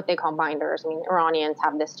minder, what they call minders. I mean, Iranians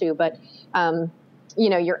have this too, but,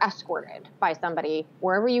 you're escorted by somebody.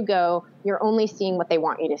 Wherever you go, you're only seeing what they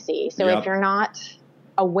want you to see. So if you're not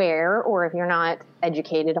aware or if you're not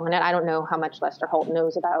educated on it, I don't know how much Lester Holt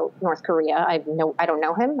knows about North Korea. I don't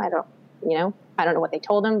know him. I don't know what they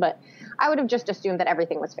told him, but I would have just assumed that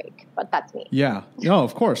everything was fake, but that's me. Yeah. No,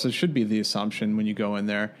 of course. It should be the assumption when you go in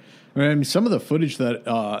there. I mean, some of the footage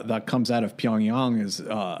that comes out of Pyongyang is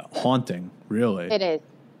haunting, really. It is.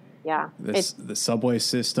 Yeah. The subway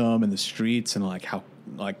system and the streets and how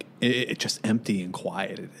it's just empty and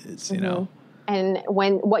quiet it is, you know. And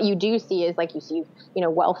what you do see is you see,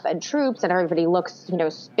 well-fed troops and everybody looks,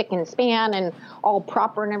 spick and span and all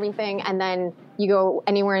proper and everything. And then you go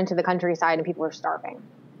anywhere into the countryside and people are starving.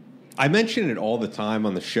 I mention it all the time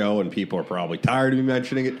on the show, and people are probably tired of me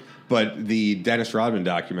mentioning it, but the Dennis Rodman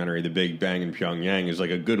documentary, The Big Bang in Pyongyang, is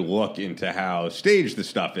a good look into how staged the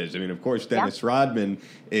stuff is. I mean, of course, Dennis Rodman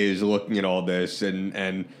is looking at all this,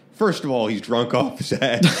 and first of all, he's drunk off his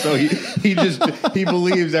head, so he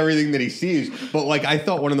believes everything that he sees. But I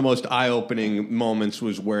thought one of the most eye-opening moments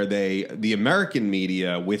was where the American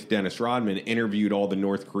media with Dennis Rodman interviewed all the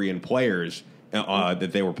North Korean players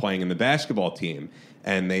that they were playing in the basketball team.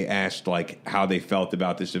 And they asked how they felt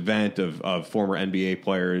about this event of former NBA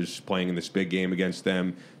players playing in this big game against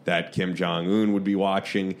them that Kim Jong-un would be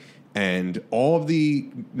watching. And all of the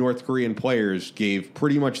North Korean players gave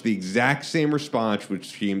pretty much the exact same response, which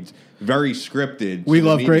seemed very scripted. We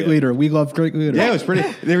love great leader. We love great leader. Yeah, it was pretty.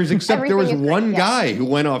 There was one guy who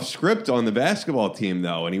went off script on the basketball team,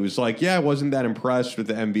 though, and he was like, "Yeah, I wasn't that impressed with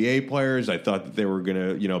the NBA players. I thought that they were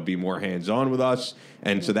going to, be more hands-on with us."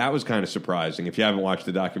 And so that was kind of surprising if you haven't watched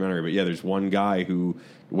the documentary. But yeah, there's one guy who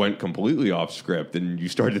went completely off script, and you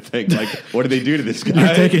start to think, what did they do to this guy?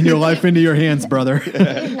 You're taking your life into your hands, brother.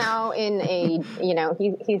 He's now in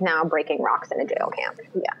he's now breaking rocks in a jail camp.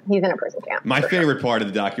 Yeah, he's in a prison camp. My favorite part of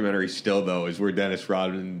the documentary still, though, is where Dennis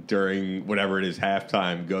Rodman, during whatever it is,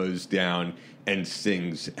 halftime, goes down and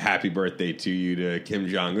sings "Happy Birthday to You" to Kim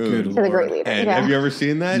Jong-un. To the great leader. And have you ever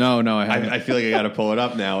seen that? No, I haven't. I feel like I got to pull it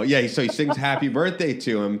up now. Yeah, so he sings "Happy Birthday"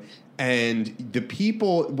 to him. And the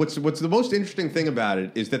people, what's the most interesting thing about it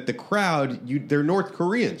is that the crowd, they're North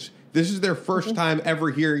Koreans. This is their first time ever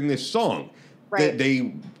hearing this song. Right.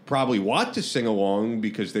 They probably want to sing along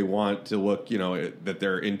because they want to look, that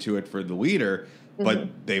they're into it for the leader,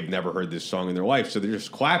 but they've never heard this song in their life, so they're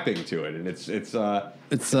just clapping to it, and it's funny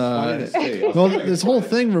to see. Well, this whole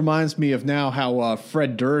thing reminds me of now how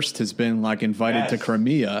Fred Durst has been invited to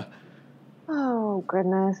Crimea. Oh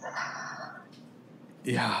goodness.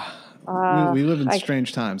 Yeah. We live in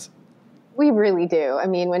strange times. We really do. I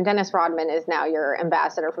mean, when Dennis Rodman is now your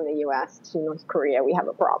ambassador from the U.S. to North Korea, we have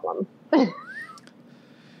a problem.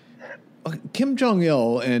 Kim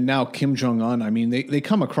Jong-il and now Kim Jong-un, I mean, they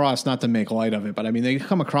come across, not to make light of it, but I mean, they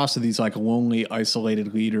come across as these lonely,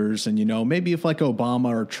 isolated leaders. And, maybe if Obama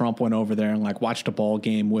or Trump went over there and watched a ball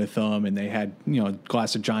game with them and they had, a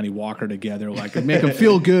glass of Johnny Walker together, it'd make them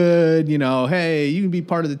feel good, hey, you can be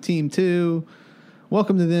part of the team too.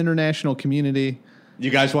 Welcome to the international community.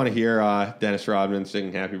 You guys want to hear Dennis Rodman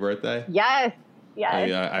sing "Happy Birthday"? Yes.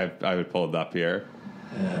 I would pull it up here.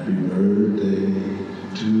 Happy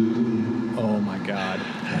birthday to you. Oh my God.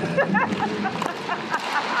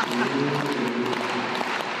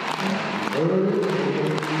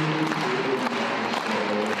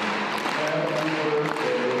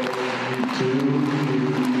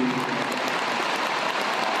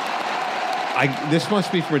 This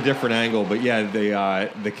must be from a different angle, but yeah,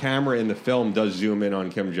 the camera in the film does zoom in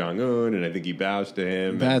on Kim Jong-un, and I think he bows to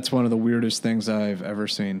him. That's one of the weirdest things I've ever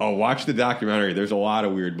seen. Oh, watch the documentary. There's a lot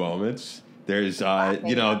of weird moments. There's,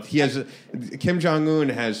 he has Kim Jong-un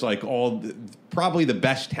has probably the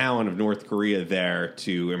best talent of North Korea there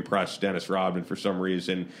to impress Dennis Rodman for some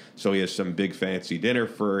reason. So he has some big fancy dinner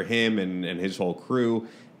for him and his whole crew.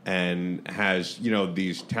 And has,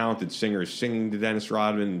 these talented singers singing to Dennis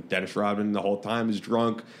Rodman. Dennis Rodman the whole time is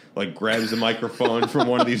drunk, grabs the microphone from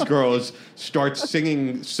one of these girls, starts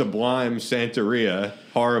singing Sublime Santeria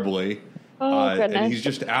horribly. Goodness. And he's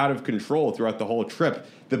just out of control throughout the whole trip.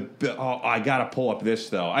 I got to pull up this,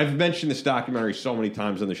 though. I've mentioned this documentary so many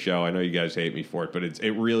times on the show. I know you guys hate me for it, but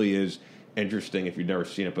it really is interesting if you've never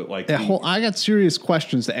seen it. But like, I got serious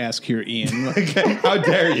questions to ask here, Ian. Okay, how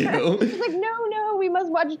dare you? He's like, no, we must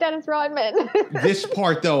watch Dennis Rodman. This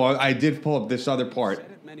part, though, I did pull up this other part.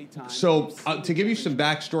 So to give you some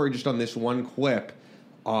backstory just on this one clip,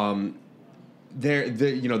 they're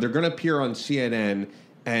going to appear on CNN,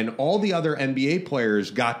 and all the other NBA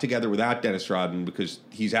players got together without Dennis Rodman because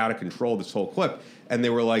he's out of control this whole clip. And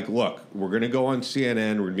they were like, look, we're going to go on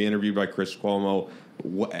CNN. We're going to be interviewed by Chris Cuomo.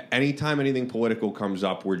 Anytime anything political comes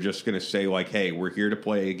up, we're just going to say, like, hey, we're here to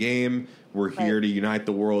play a game. We're here to unite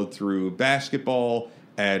the world through basketball,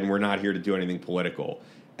 and we're not here to do anything political.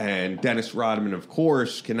 And Dennis Rodman, of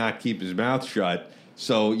course, cannot keep his mouth shut.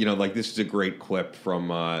 So, this is a great clip from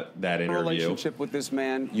that interview. Relationship with this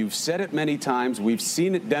man, you've said it many times. We've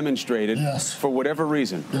seen it demonstrated for whatever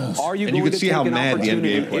reason. Yes. Are you And you going can to see take how an mad the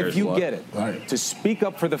opportunity, NBA players if you look. get it, Right. to speak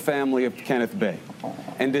up for the family of Kenneth Bay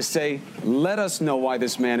and to say, let us know why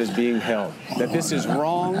this man is being held, that this is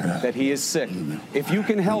wrong, that he is sick. If you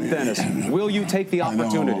can help Dennis, will you take the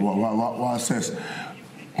opportunity? Watch this.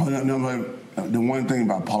 The one thing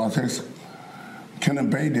about politics, Kenneth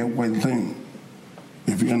Bay did one thing.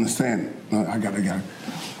 If you understand, I got it.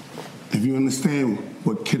 If you understand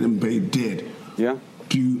what Kenneth Bay did, Yeah.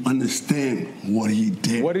 do you understand what he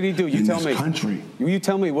did? What did he do? You in tell this me. Country. You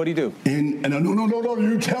tell me. What did he do? And no.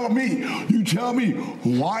 You tell me. You tell me.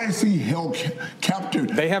 Why is he held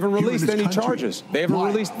captive? They haven't released any charges. They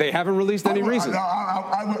haven't released any reason.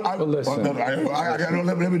 Listen.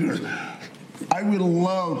 Let me do this. I would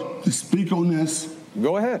love to speak on this.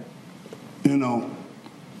 Go ahead.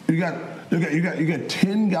 You got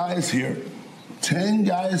 10 guys here. 10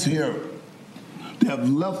 guys here that have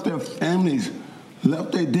left their families,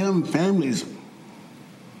 left their damn families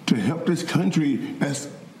to help this country as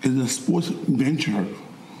a sports venture.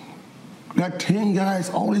 Got 10 guys,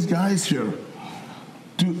 all these guys here.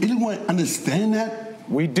 Do anyone understand that?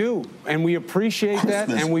 We do, and we appreciate that,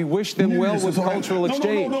 and we wish them well with cultural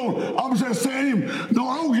exchange. No. I'm just saying, no,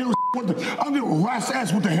 I don't give a I don't give a rat's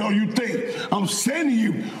ass what the hell you think. I'm saying to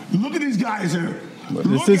you, look at these guys here.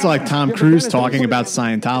 This is like Tom Cruise talking about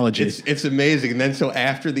Scientology. It's amazing. And then so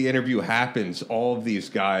after the interview happens, all of these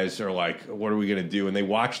guys are like, what are we going to do? And they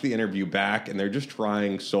watch the interview back, and they're just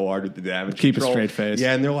trying so hard with the damage Keep control. a straight face.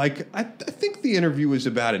 Yeah, and they're like, I think the interview was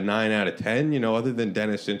about a 9 out of 10, other than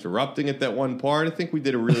Dennis interrupting at that one part. I think we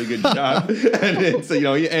did a really good job. And it's,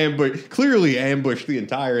 he clearly ambushed the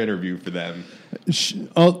entire interview for them.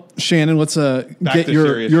 Shannon, let's get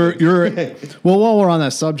your well, while we're on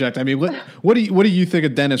that subject, I mean, what do you think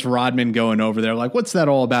of Dennis Rodman going over there? Like, what's that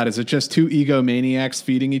all about? Is it just two egomaniacs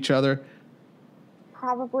feeding each other?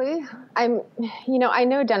 Probably. I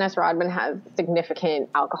know Dennis Rodman has significant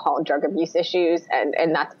alcohol and drug abuse issues,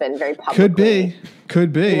 and that's been very publicly.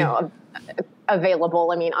 Could be.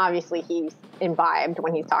 Available. I mean, obviously he's imbibed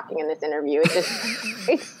when he's talking in this interview.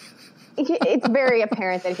 It's very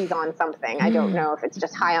apparent that he's on something. I don't know if it's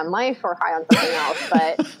just high on life or high on something else,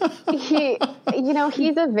 but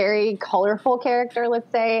he's a very colorful character,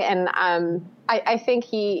 let's say. And I think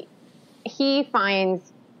he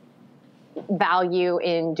finds value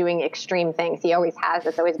in doing extreme things. He always has.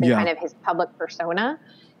 It's always been kind of his public persona.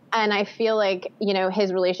 And I feel like,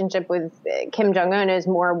 his relationship with Kim Jong-un is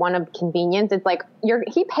more one of convenience. It's like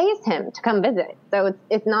he pays him to come visit. So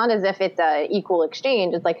it's not as if it's a equal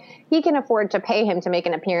exchange. It's like he can afford to pay him to make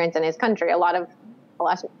an appearance in his country. A lot of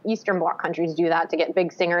Eastern Bloc countries do that to get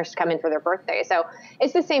big singers to come in for their birthday. So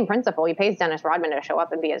it's the same principle. He pays Dennis Rodman to show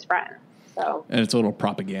up and be his friend. So. And it's a little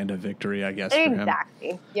propaganda victory, I guess. Exactly.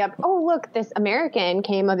 For him. Yep. Oh, look, this American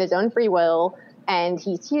came of his own free will. And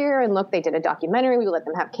he's here, and look, they did a documentary. We let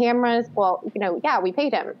them have cameras. Well, we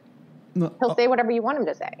paid him. He'll say whatever you want him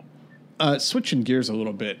to say. Switching gears a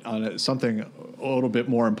little bit on something a little bit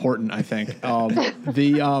more important, I think. No,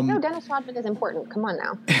 Dennis Rodman is important. Come on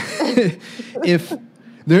now. If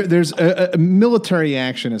there's a military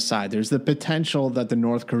action aside, there's the potential that the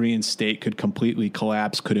North Korean state could completely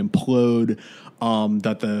collapse, could implode,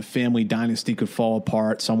 that the family dynasty could fall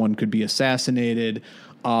apart, someone could be assassinated.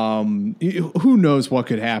 Who knows what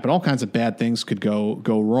could happen? All kinds of bad things could go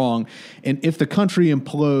wrong. And if the country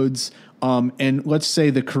implodes, and let's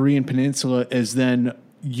say the Korean Peninsula is then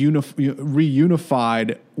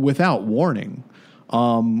reunified without warning,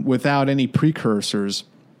 without any precursors,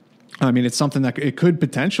 I mean, it's something that it could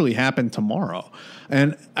potentially happen tomorrow.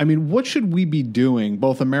 And I mean, what should we be doing,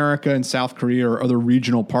 both America and South Korea or other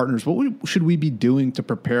regional partners? What should we be doing to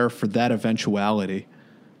prepare for that eventuality?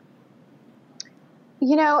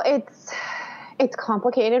 It's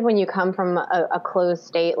complicated when you come from a closed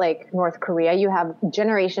state like North Korea. You have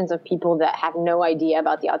generations of people that have no idea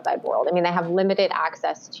about the outside world. I mean, they have limited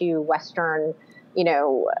access to Western,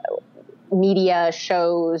 media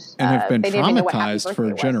shows. And have been traumatized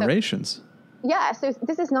for generations. So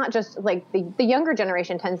this is not just like the younger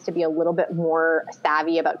generation tends to be a little bit more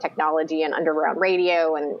savvy about technology and underground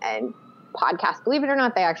radio and podcasts. Believe it or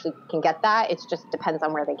not, they actually can get that. It just depends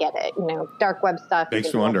on where they get it. Dark web stuff.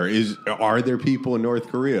 Makes me wonder: are there people in North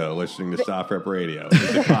Korea listening to Soft Rep Radio?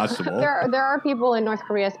 Is it possible? There are people in North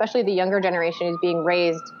Korea, especially the younger generation, who's being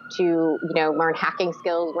raised to learn hacking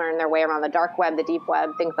skills, learn their way around the dark web, the deep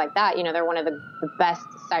web, things like that. They're one of the best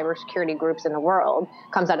cybersecurity groups in the world.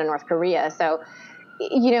 Comes out of North Korea, so.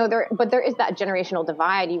 There is that generational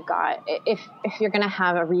divide. You've got, if you're going to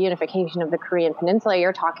have a reunification of the Korean Peninsula,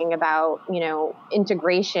 you're talking about,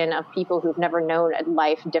 integration of people who've never known a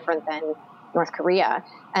life different than North Korea.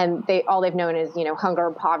 And all they've known is, hunger,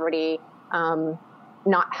 poverty,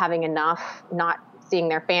 not having enough, not seeing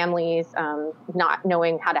their families, not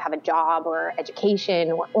knowing how to have a job or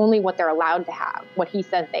education, or only what they're allowed to have, what he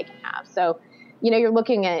says they can have. So, you're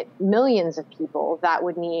looking at millions of people that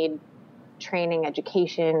would need training,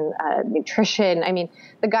 education, nutrition. I mean,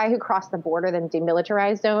 the guy who crossed the border, the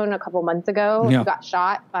demilitarized zone a couple months ago, who got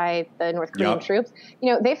shot by the North Korean troops.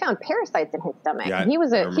 They found parasites in his stomach. Yeah, he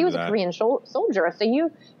was a Korean soldier. So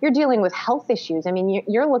you're dealing with health issues. I mean,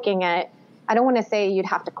 you're looking at. I don't want to say you'd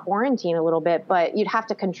have to quarantine a little bit, but you'd have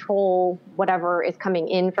to control whatever is coming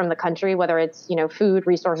in from the country, whether it's, food,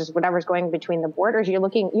 resources, whatever's going between the borders. You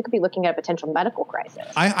could be looking at a potential medical crisis.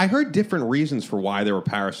 I heard different reasons for why there were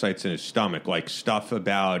parasites in his stomach, like stuff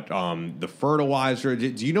about the fertilizer.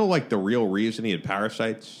 Do you know, the real reason he had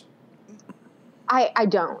parasites? I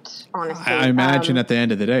don't, honestly. I imagine at the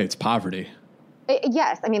end of the day, it's poverty.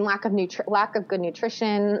 Yes, I mean lack of good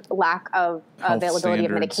nutrition, lack of availability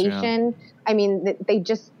of medication. Yeah. I mean,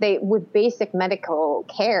 they with basic medical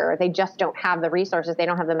care, they just don't have the resources. They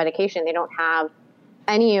don't have the medication. They don't have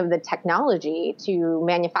any of the technology to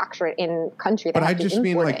manufacture it in country. But I just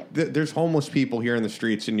mean there's homeless people here in the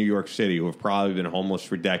streets in New York City who have probably been homeless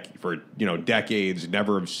for decades,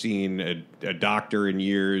 never have seen a doctor in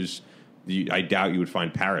years. I doubt you would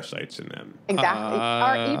find parasites in them.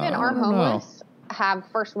 Exactly. Even our homeless have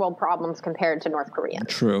first world problems compared to North Koreans.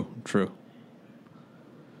 True.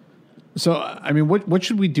 So, I mean, what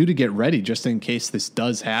should we do to get ready just in case this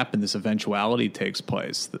does happen, this eventuality takes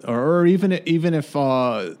place? Or even if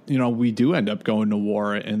we do end up going to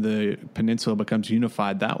war and the peninsula becomes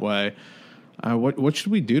unified that way, what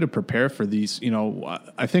should we do to prepare for these?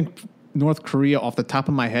 I think North Korea, off the top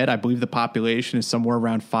of my head, I believe the population is somewhere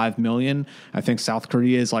around 5 million. I think South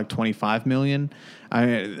Korea is like 25 million.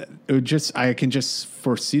 I can just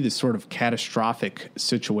foresee this sort of catastrophic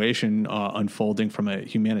situation unfolding from a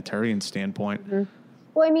humanitarian standpoint. Mm-hmm.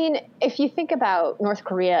 Well, I mean, if you think about North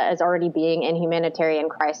Korea as already being in humanitarian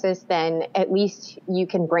crisis, then at least you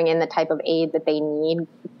can bring in the type of aid that they need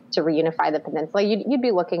to reunify the peninsula. You'd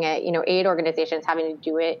be looking at, aid organizations having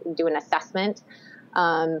to do an assessment.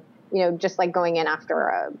 Just like going in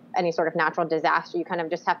after any sort of natural disaster, you kind of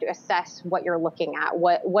just have to assess what you're looking at.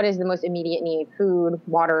 What is the most immediate need? Food,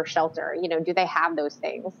 water, shelter. Do they have those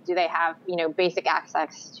things? Do they have, basic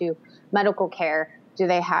access to medical care? Do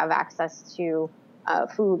they have access to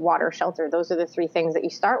food, water, shelter? Those are the three things that you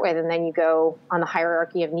start with. And then you go on the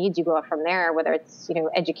hierarchy of needs. You go up from there, whether it's,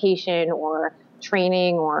 education or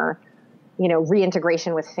training or,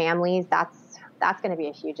 reintegration with families. That's going to be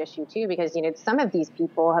a huge issue too, because, some of these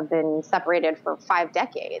people have been separated for 5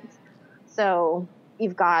 decades. So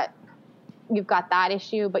you've got that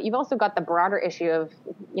issue, but you've also got the broader issue of,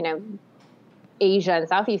 Asia and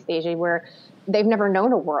Southeast Asia, where they've never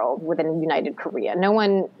known a world with a united Korea.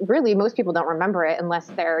 Most people don't remember it unless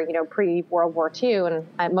they're, pre-World War II,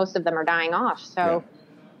 and most of them are dying off. So,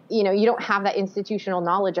 you don't have that institutional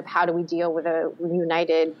knowledge of how do we deal with a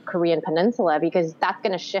united Korean peninsula, because that's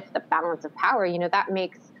going to shift the balance of power. That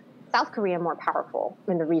makes South Korea more powerful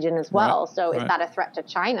in the region as well. Right. So is that a threat to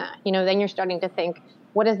China? Then you're starting to think,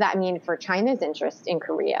 what does that mean for China's interest in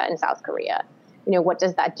Korea and South Korea? What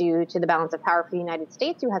does that do to the balance of power for the United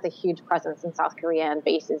States, who has a huge presence in South Korea and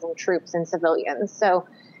bases and troops and civilians? So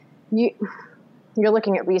you're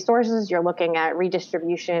looking at resources, you're looking at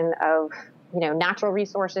redistribution of natural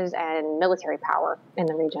resources and military power in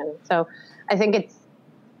the region. So I think it's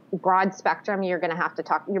broad spectrum. You're going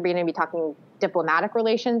to be talking diplomatic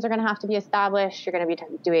relations are going to have to be established. You're going to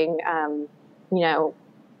be doing,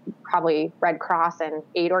 probably Red Cross and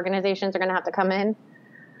aid organizations are going to have to come in.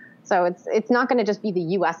 So it's not going to just be the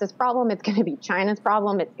U.S.'s problem. It's going to be China's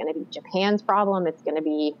problem. It's going to be Japan's problem. It's going to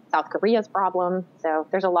be South Korea's problem. So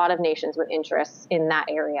there's a lot of nations with interests in that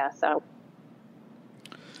area. So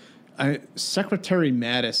Secretary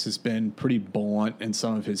Mattis has been pretty blunt in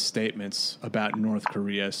some of his statements about North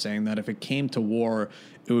Korea, saying that if it came to war,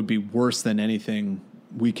 it would be worse than anything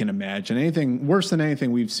we can imagine, worse than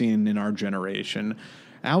anything we've seen in our generation.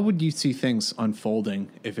 How would you see things unfolding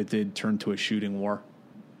if it did turn to a shooting war?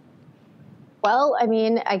 Well, I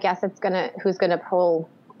mean, I guess who's gonna pull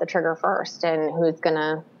the trigger first, and who's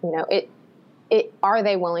gonna, are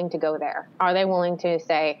they willing to go there? Are they willing to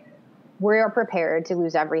say, we're prepared to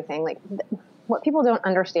lose everything? Like, what people don't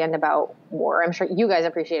understand about war, I'm sure you guys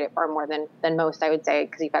appreciate it far more than most, I would say,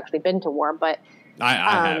 because you've actually been to war, but I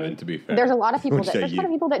haven't, to be fair. There's a lot of people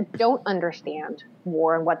that don't understand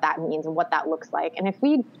war and what that means and what that looks like. And if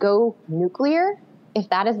we go nuclear, if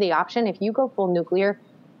that is the option, if you go full nuclear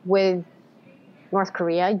with North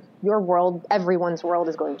Korea, everyone's world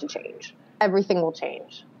is going to change. Everything will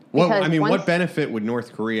change. What benefit would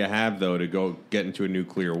North Korea have, though, to go get into a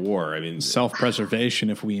nuclear war? I mean, self-preservation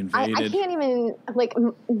if we invaded. I can't even,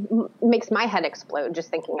 makes my head explode just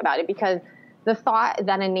thinking about it, because the thought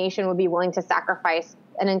that a nation would be willing to sacrifice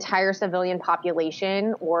an entire civilian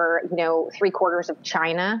population, or, 3/4 of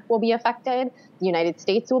China will be affected, the United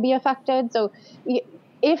States will be affected. So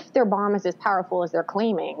if their bomb is as powerful as they're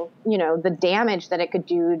claiming, the damage that it could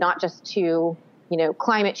do, not just to,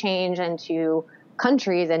 climate change and to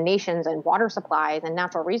countries and nations and water supplies and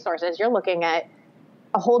natural resources, you're looking at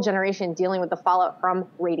a whole generation dealing with the fallout from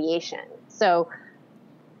radiation. So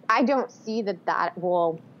I don't see that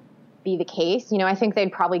will be the case. I think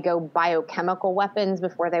they'd probably go biochemical weapons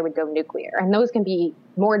before they would go nuclear. And those can be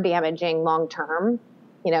more damaging long term.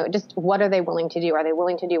 Just what are they willing to do? Are they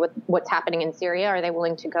willing to do what's happening in Syria? Are they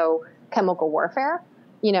willing to go chemical warfare,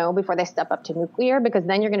 before they step up to nuclear? Because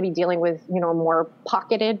then you're going to be dealing with, more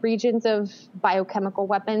pocketed regions of biochemical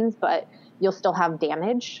weapons, but you'll still have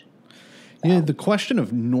damage. So. Yeah, the question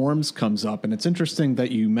of norms comes up, and it's interesting that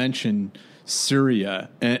you mentioned Syria,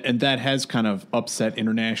 and that has kind of upset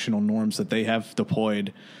international norms that they have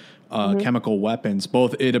deployed chemical weapons.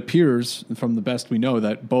 Both, it appears from the best we know,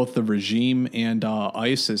 that both the regime and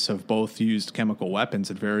ISIS have both used chemical weapons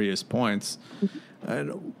at various points.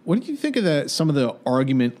 What do you think of some of the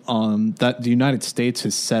argument that the United States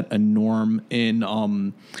has set a norm in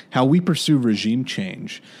how we pursue regime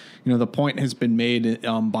change? The point has been made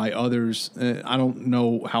by others. I don't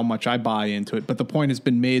know how much I buy into it, but the point has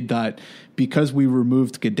been made that because we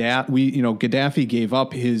removed Gaddafi, Gaddafi gave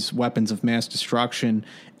up his weapons of mass destruction,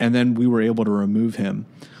 and then we were able to remove him.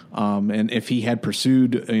 And if he had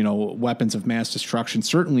pursued, weapons of mass destruction,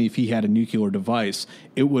 certainly if he had a nuclear device,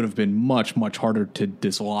 it would have been much, much harder to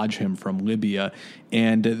dislodge him from Libya.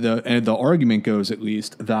 And the argument goes, at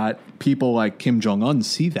least, that people like Kim Jong-un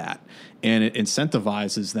see that, and it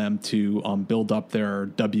incentivizes them to build up their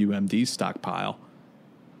WMD stockpile.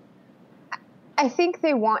 I think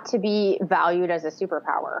they want to be valued as a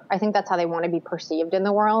superpower. I think that's how they want to be perceived in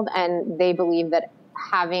the world, and they believe that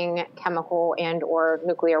having chemical and or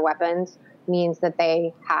nuclear weapons means that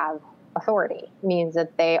they have authority, means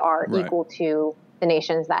that they are equal to the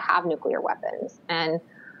nations that have nuclear weapons. And,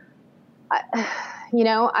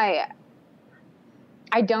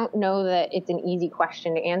 I don't know that it's an easy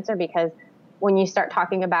question to answer, because when you start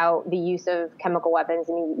talking about the use of chemical weapons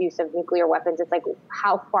and the use of nuclear weapons, it's like,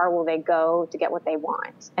 how far will they go to get what they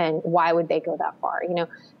want? And why would they go that far?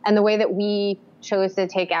 And the way that we chose to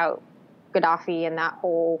take out Gaddafi and that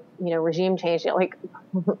whole, regime change,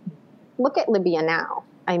 look at Libya now.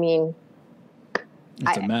 I mean,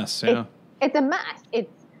 it's a mess. Yeah. It's a mess.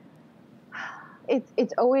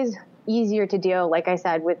 It's always easier to deal, like I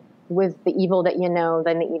said, with the evil that you know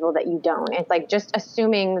than the evil that you don't. It's like just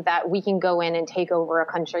assuming that we can go in and take over a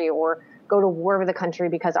country or go to war with a country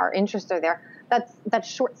because our interests are there. That's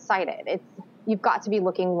short-sighted. You've got to be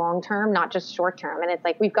looking long-term, not just short-term. And it's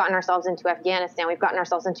like, we've gotten ourselves into Afghanistan, we've gotten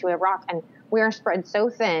ourselves into Iraq, and we are spread so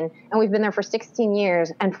thin, and we've been there for 16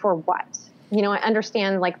 years, and for what? I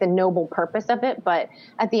understand the noble purpose of it, but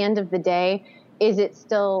at the end of the day, is it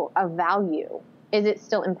still of value? Is it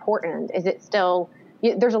still important? Is it still,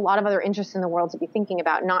 there's a lot of other interests in the world to be thinking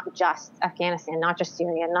about, not just Afghanistan, not just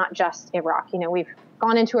Syria, not just Iraq. We've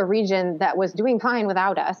gone into a region that was doing fine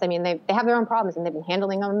without us. I mean, they have their own problems, and they've been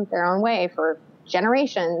handling them their own way for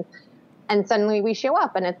generations. And suddenly we show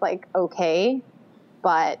up and it's like, okay,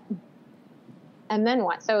 and then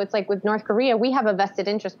what? So it's like with North Korea, we have a vested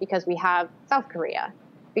interest because we have South Korea,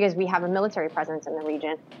 because we have a military presence in the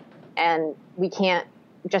region, and we can't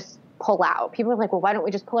just pull out. People are like, well, why don't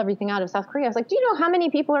we just pull everything out of South Korea? I was like, do you know how many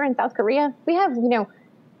people are in South Korea? We have,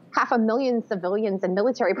 500,000 civilians and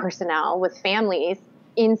military personnel with families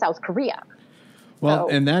in South Korea. Well,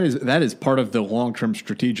 and that is part of the long-term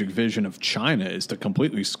strategic vision of China, is to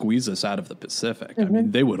completely squeeze us out of the Pacific. I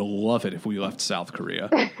mean, they would love it if we left South Korea.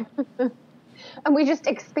 And we just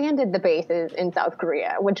expanded the bases in South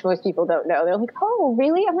Korea, which most people don't know. They're like, oh,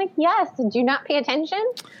 really? I'm like, yes. Did you not pay attention?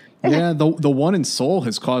 Yeah, the one in Seoul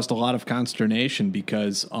has caused a lot of consternation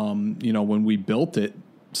because, when we built it,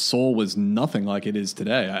 Seoul was nothing like it is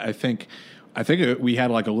today. I think we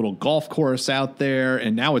had like a little golf course out there,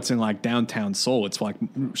 and now it's in like downtown Seoul. It's like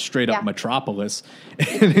straight up metropolis,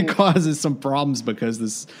 and it causes some problems because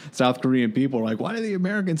this South Korean people are like, why do the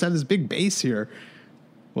Americans have this big base here?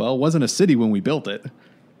 Well, it wasn't a city when we built it.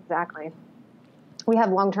 Exactly. We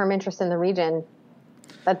have long-term interest in the region.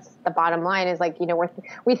 That's the bottom line, is like,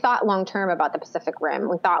 we thought long-term about the Pacific Rim.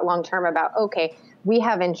 We thought long-term about, okay, we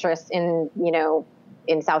have interest in,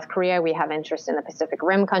 in South Korea. We have interest in the Pacific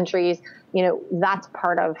Rim countries. That's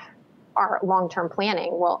part of our long-term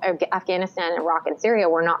planning. Well, Afghanistan, Iraq, and Syria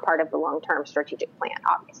were not part of the long-term strategic plan,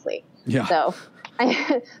 obviously. Yeah. So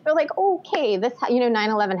they're like, okay, this,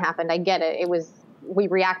 9/11 happened. I get it. We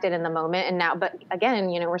reacted in the moment, and now, but again,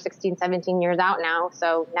 we're 16, 17 years out now.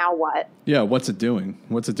 So now what? Yeah. What's it doing?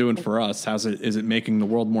 What's it doing for us? Is it making the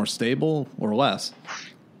world more stable or less?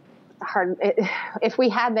 Hard. If we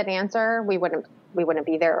had that answer, we wouldn't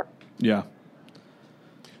be there. Yeah.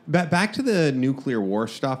 Back to the nuclear war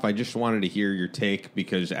stuff, I just wanted to hear your take,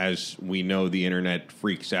 because as we know, the internet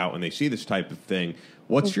freaks out when they see this type of thing.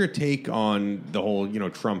 What's your take on the whole,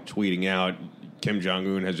 Trump tweeting out, Kim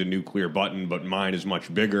Jong-un has a nuclear button, but mine is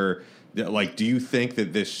much bigger? Like, do you think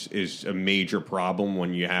that this is a major problem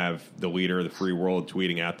when you have the leader of the free world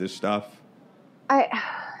tweeting out this stuff?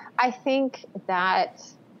 I think that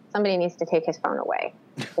somebody needs to take his phone away,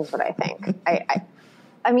 is what I think.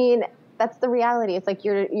 I mean, that's the reality. It's like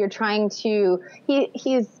you're trying to.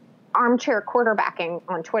 He's armchair quarterbacking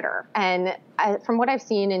on Twitter, and from what I've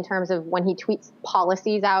seen in terms of when he tweets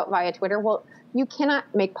policies out via Twitter, well, you cannot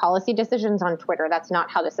make policy decisions on Twitter. That's not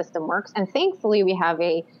how the system works. And thankfully, we have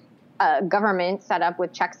a government set up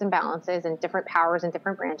with checks and balances and different powers and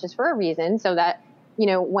different branches for a reason, so that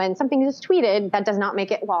when something is tweeted, that does not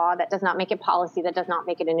make it law, that does not make it policy, that does not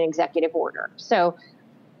make it an executive order. So,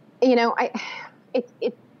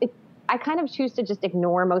 I kind of choose to just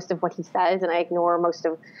ignore most of what he says, and I ignore most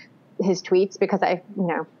of his tweets because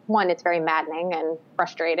one, it's very maddening and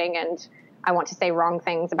frustrating, and I want to say wrong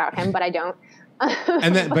things about him, but I don't.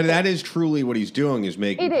 But that is truly what he's doing, is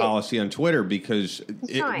making policy on Twitter, because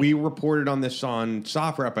we reported on this on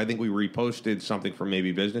SoftRep. I think we reposted something from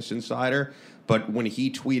maybe Business Insider. But when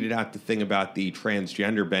he tweeted out the thing about the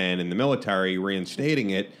transgender ban in the military, reinstating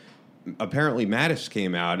it, apparently Mattis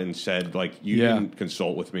came out and said, like, you didn't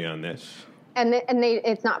consult with me on this. And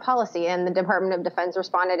it's not policy. And the Department of Defense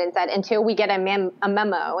responded and said, until we get a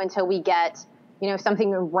memo, until we get something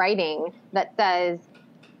in writing that says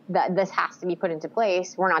that this has to be put into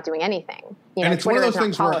place, we're not doing anything. And it's Twitter, one of those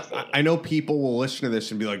things where I know people will listen to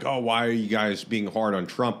this and be like, oh, why are you guys being hard on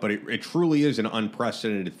Trump? But it truly is an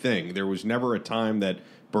unprecedented thing. There was never a time that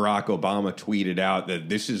Barack Obama tweeted out that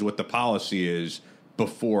this is what the policy is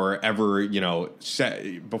before ever,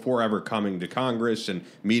 before ever coming to Congress and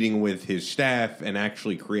meeting with his staff and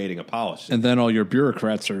actually creating a policy. And then all your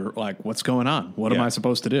bureaucrats are like, what's going on? What am I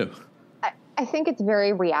supposed to do? I think it's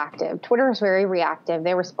very reactive. Twitter is very reactive.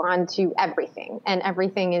 They respond to everything, and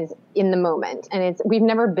everything is in the moment. And we've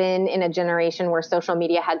never been in a generation where social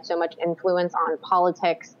media had so much influence on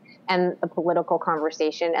politics and the political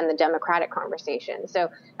conversation and the democratic conversation.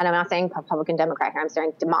 So, and I'm not saying Republican Democrat here, I'm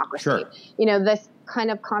saying democracy. Sure. This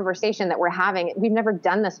kind of conversation that we're having, we've never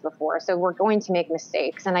done this before. So we're going to make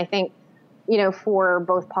mistakes. And I think, for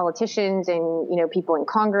both politicians and, people in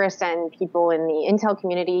Congress and people in the intel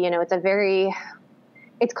community,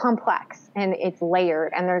 it's complex and it's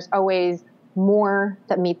layered, and there's always more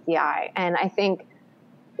that meets the eye. And I think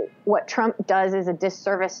what Trump does is a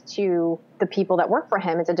disservice to the people that work for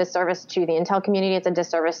him. It's a disservice to the intel community. It's a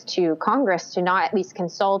disservice to Congress to not at least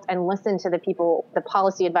consult and listen to the people, the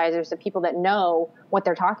policy advisors, the people that know what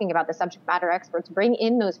they're talking about, the subject matter experts. Bring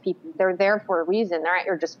in those people. They're there for a reason. They're at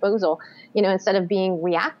your disposal. Instead of being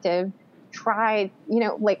reactive, try,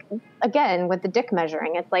 again, with the dick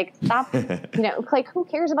measuring. It's like, stop, like, who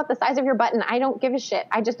cares about the size of your button? I don't give a shit.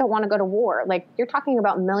 I just don't want to go to war. Like, you're talking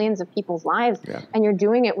about millions of people's lives, and you're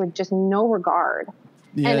doing it with just no regard.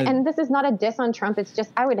 And this is not a diss on Trump. It's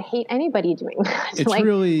just I would hate anybody doing that.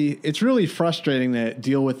 It's really frustrating to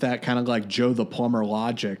deal with that kind of like Joe the plumber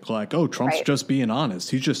logic. Like, oh, Trump's just being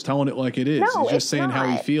honest. He's just telling it like it is. No, He's just saying how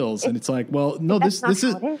he feels, and it's like, well, no, this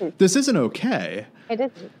isn't okay. It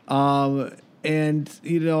isn't. And,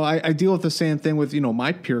 I deal with the same thing with,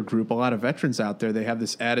 my peer group. A lot of veterans out there, they have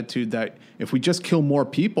this attitude that if we just kill more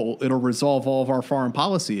people, it'll resolve all of our foreign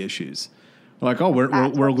policy issues. Like, oh,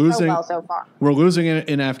 we're losing so far. We're losing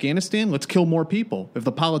in Afghanistan. Let's kill more people. If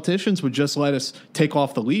the politicians would just let us take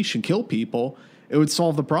off the leash and kill people, it would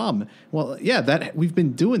solve the problem. Well, yeah, that we've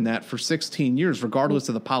been doing that for 16 years, regardless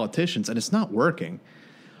of the politicians, and it's not working.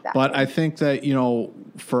 Exactly. But I think that,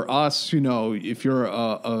 for us, if you're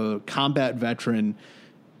a combat veteran,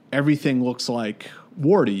 everything looks like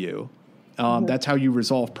war to you. That's how you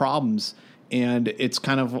resolve problems. And it's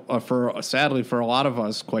kind of, sadly, for a lot of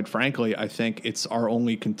us, quite frankly, I think it's our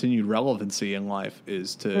only continued relevancy in life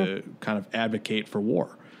is to kind of advocate for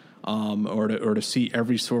war. Or to see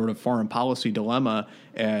every sort of foreign policy dilemma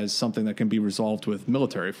as something that can be resolved with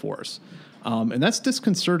military force. And that's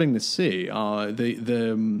disconcerting to see.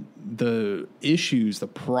 The issues, the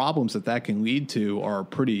problems that can lead to are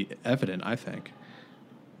pretty evident, I think.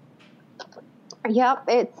 Yeah,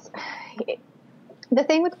 the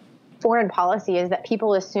thing with foreign policy is that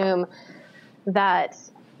people assume that,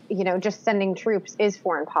 just sending troops is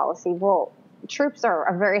foreign policy. Well, troops are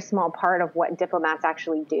a very small part of what diplomats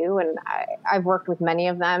actually do. And I've worked with many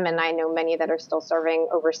of them, and I know many that are still serving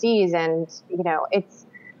overseas. And, it's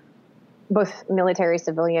both military,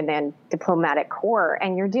 civilian, and diplomatic corps.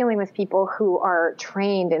 And you're dealing with people who are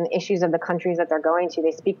trained in the issues of the countries that they're going to.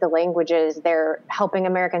 They speak the languages. They're helping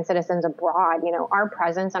American citizens abroad. Our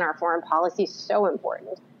presence and our foreign policy is so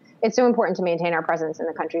important. It's so important to maintain our presence in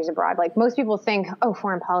the countries abroad. Like most people think, oh,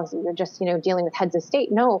 foreign policy, you're just, dealing with heads of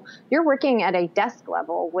state. No, you're working at a desk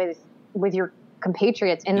level with your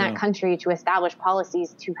compatriots in that country to establish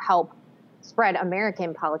policies to help spread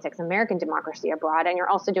American politics, American democracy abroad. And you're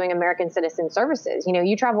also doing American citizen services.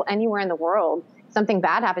 You travel anywhere in the world, something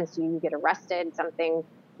bad happens to you, you get arrested, something,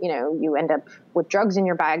 you end up with drugs in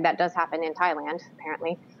your bag. That does happen in Thailand,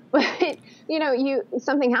 apparently. But,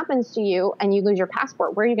 something happens to you and you lose your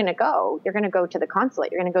passport. Where are you going to go? You're going to go to the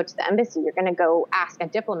consulate. You're going to go to the embassy. You're going to go ask a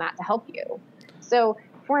diplomat to help you. So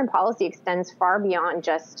foreign policy extends far beyond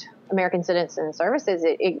just American citizen services.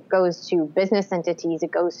 It goes to business entities.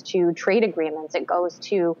 It goes to trade agreements. It goes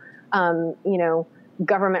to,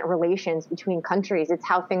 government relations between countries. It's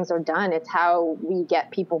how things are done. It's how we get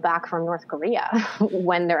people back from North Korea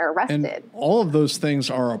when they're arrested. And all of those things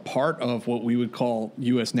are a part of what we would call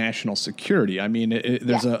U.S. national security. I mean,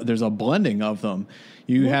 there's a blending of them.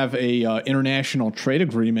 You have a international trade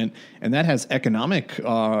agreement, and that has economic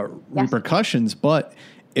repercussions, but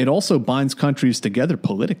it also binds countries together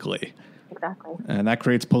politically. Exactly. And that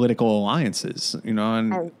creates political alliances, and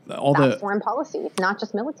all that's foreign policy. It's not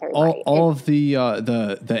just military. All of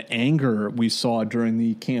the anger we saw during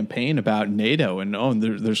the campaign about NATO, and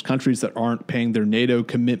there's countries that aren't paying their NATO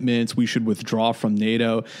commitments. We should withdraw from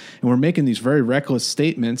NATO, and we're making these very reckless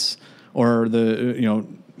statements. Or the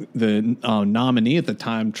nominee at the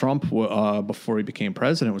time, Trump, before he became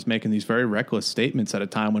president, was making these very reckless statements at a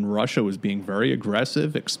time when Russia was being very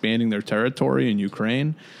aggressive, expanding their territory in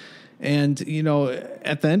Ukraine. And,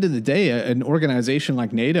 at the end of the day, an organization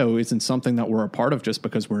like NATO isn't something that we're a part of just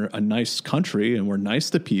because we're a nice country and we're nice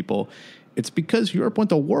to people. It's because Europe went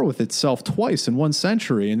to war with itself twice in one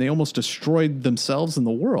century, and they almost destroyed themselves and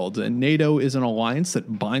the world. And NATO is an alliance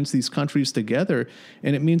that binds these countries together,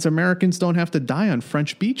 and it means Americans don't have to die on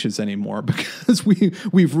French beaches anymore because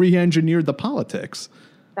we've re-engineered the politics.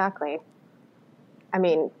 Exactly. I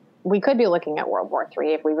mean, we could be looking at World War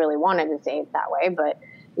III if we really wanted to say it that way, but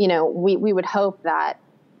we would hope that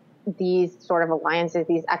these sort of alliances,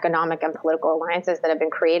 these economic and political alliances that have been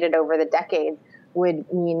created over the decades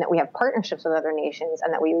would mean that we have partnerships with other nations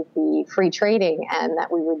and that we would be free trading and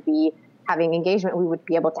that we would be having engagement. We would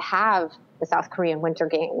be able to have the South Korean Winter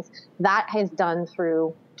Games. That is done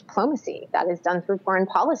through diplomacy. That is done through foreign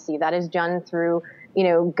policy. That is done through,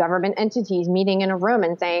 government entities meeting in a room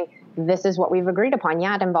and saying, this is what we've agreed upon.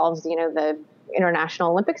 Yeah, it involves, the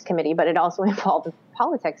International Olympics Committee, but it also involves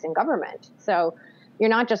politics and government. So you're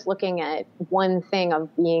not just looking at one thing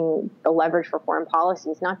of being the leverage for foreign policy.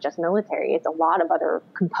 It's not just military. It's a lot of other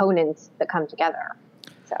components that come together.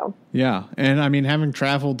 So yeah, and I mean, having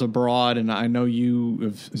traveled abroad, and I know you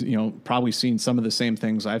have probably seen some of the same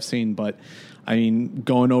things I've seen, but I mean,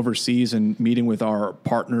 going overseas and meeting with our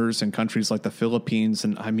partners in countries like the Philippines,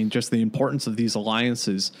 and I mean, just the importance of these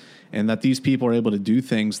alliances and that these people are able to do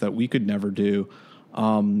things that we could never do.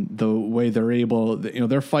 the way they're able,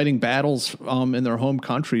 they're fighting battles in their home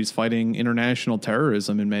countries, fighting international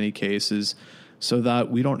terrorism in many cases, so that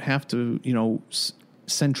we don't have to,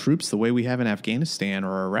 send troops the way we have in Afghanistan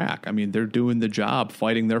or Iraq. I mean, they're doing the job,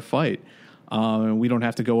 fighting their fight. And we don't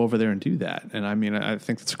have to go over there and do that. And I mean, I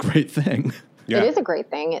think that's a great thing. Yeah. It is a great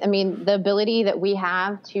thing. I mean, the ability that we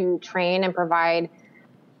have to train and provide,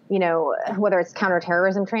 whether it's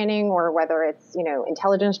counterterrorism training or whether it's,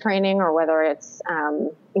 intelligence training or whether it's,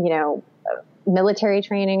 military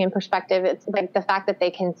training in perspective, it's like the fact that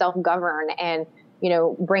they can self-govern and,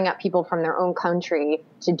 bring up people from their own country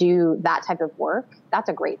to do that type of work. That's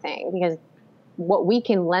a great thing, because what we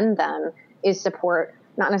can lend them is support,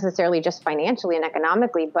 not necessarily just financially and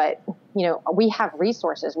economically, but, we have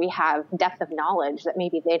resources, we have depth of knowledge that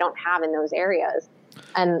maybe they don't have in those areas.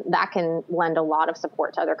 And that can lend a lot of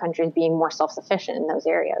support to other countries being more self-sufficient in those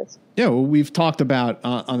areas. Yeah, well, we've talked about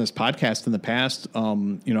on this podcast in the past,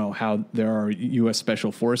 how there are U.S.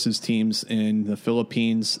 Special Forces teams in the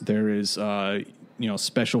Philippines. There is,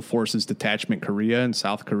 Special Forces Detachment Korea and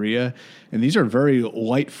South Korea. And these are very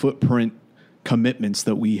light footprint commitments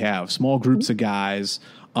that we have, small groups of guys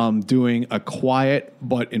doing a quiet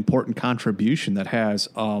but important contribution that has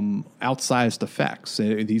outsized effects.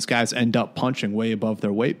 These guys end up punching way above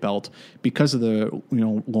their weight belt because of the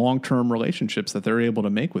long-term relationships that they're able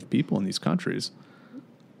to make with people in these countries.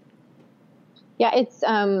 Yeah, it's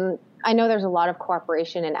I know there's a lot of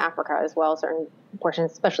cooperation in Africa as well, certain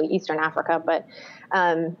portions, especially Eastern Africa, but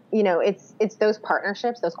it's those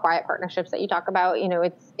partnerships, those quiet partnerships that you talk about.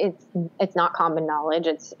 It's not common knowledge.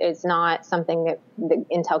 It's not something that the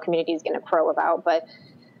intel community is going to crow about, but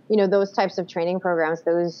those types of training programs,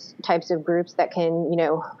 those types of groups that can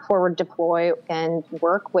forward deploy and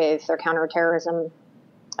work with their counterterrorism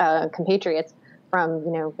compatriots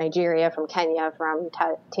from Nigeria, from Kenya, from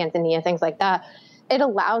Tanzania, things like that. It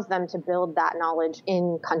allows them to build that knowledge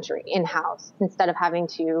in country, in-house, instead of having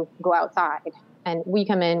to go outside. And we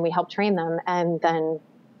come in, we help train them, and then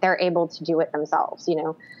they're able to do it themselves.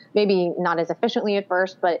 Maybe not as efficiently at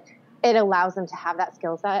first, but it allows them to have that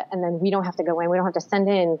skill set. And then we don't have to go in. We don't have to send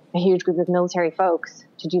in a huge group of military folks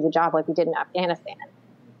to do the job like we did in Afghanistan.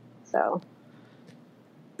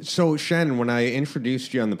 So, Shannon, when I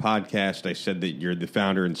introduced you on the podcast, I said that you're the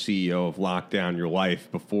founder and CEO of Lockdown Your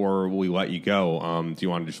Life. Before we let you go, do you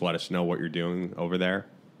want to just let us know what you're doing over there?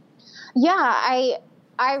 Yeah,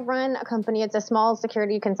 I run a company. It's a small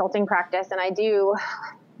security consulting practice, and I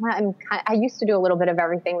used to do a little bit of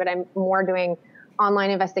everything, but I'm more doing online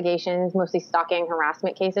investigations, mostly stalking,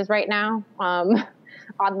 harassment cases right now,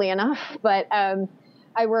 oddly enough. But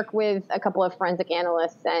I work with a couple of forensic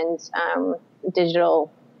analysts and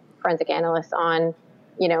digital forensic analysts on,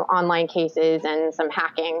 online cases and some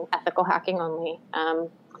hacking, ethical hacking only,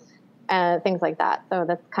 things like that. So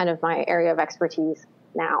that's kind of my area of expertise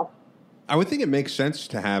now. I would think it makes sense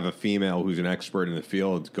to have a female who's an expert in the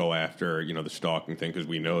field go after, the stalking thing, because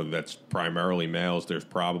we know that's primarily males. There's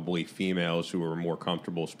probably females who are more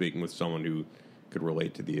comfortable speaking with someone who could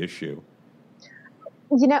relate to the issue.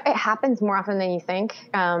 It happens more often than you think.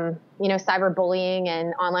 Cyberbullying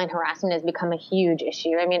and online harassment has become a huge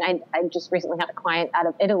issue. I mean, I just recently had a client out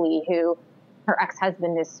of Italy who her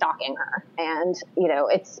ex-husband is stalking her. And,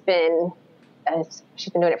 she's been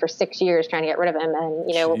doing it for 6 years trying to get rid of him. And,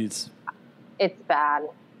 Jeez. It's bad.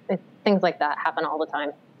 Things like that happen all the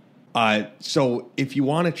time. So if you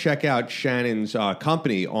want to check out Shannon's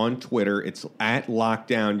company on Twitter, it's at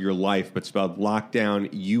Lockdown Your Life, but spelled Lockdown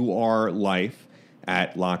UR Life.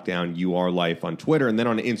 At Lockdown UR Life on Twitter, and then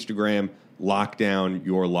on Instagram, Lockdown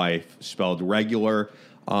Your Life, spelled regular.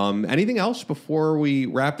 Anything else before we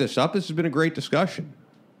wrap this up? This has been a great discussion.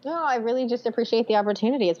 No, I really just appreciate the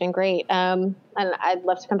opportunity. It's been great. And I'd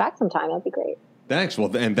love to come back sometime. That'd be great. Thanks.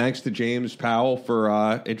 Well, and thanks to James Powell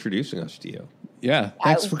for introducing us to you. Yeah,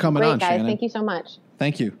 thanks for coming on, guys. Shannon. Thank you so much.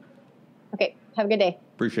 Thank you. Okay, have a good day.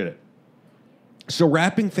 Appreciate it. So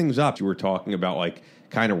wrapping things up, you were talking about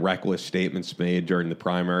kind of reckless statements made during the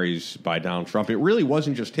primaries by Donald Trump. It really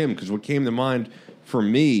wasn't just him, because what came to mind for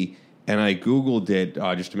me, and I Googled it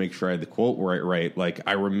just to make sure I had the quote right.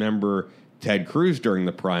 I remember Ted Cruz during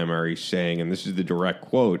the primary saying, and this is the direct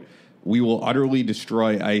quote, "We will utterly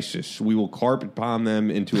destroy ISIS. We will carpet bomb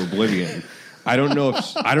them into oblivion. I don't know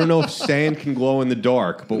if sand can glow in the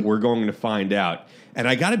dark, but we're going to find out." And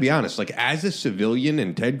I got to be honest, as a civilian,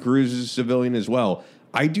 and Ted Cruz is a civilian as well,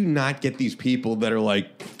 I do not get these people that are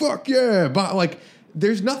like, fuck yeah. But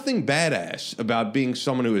there's nothing badass about being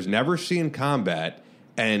someone who has never seen combat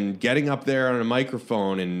and getting up there on a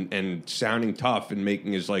microphone and sounding tough and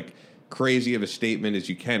making his crazy of a statement as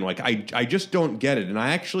you can. Like, I just don't get it. And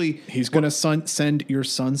I actually... He's going to send your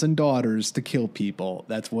sons and daughters to kill people.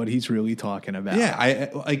 That's what he's really talking about. Yeah,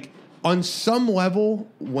 I like... On some level,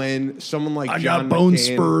 when someone like John got bone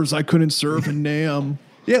McCain, spurs, I couldn't serve in Nam.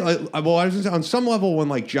 Yeah, well, I was gonna say, on some level, when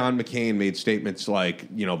like John McCain made statements like,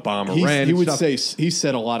 bomb Iran, he would say he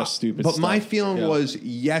said a lot of stupid stuff. But my feeling was,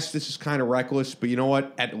 yes, this is kind of reckless, but you know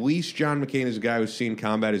what? At least John McCain is a guy who's seen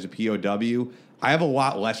combat as a POW. I have a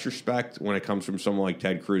lot less respect when it comes from someone like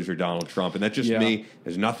Ted Cruz or Donald Trump, and that's just me. It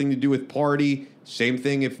has nothing to do with party. Same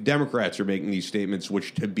thing if Democrats are making these statements,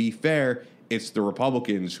 which, to be fair, it's the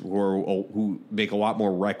Republicans who make a lot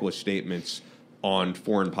more reckless statements on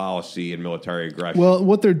foreign policy and military aggression. Well,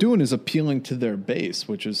 what they're doing is appealing to their base,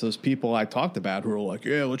 which is those people I talked about who are like,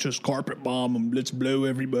 yeah, let's just carpet bomb them. Let's blow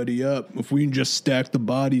everybody up. If we can just stack the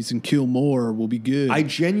bodies and kill more, we'll be good. I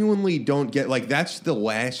genuinely don't get, like, that's the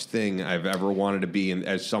last thing I've ever wanted to be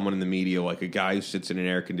as someone in the media, like a guy who sits in an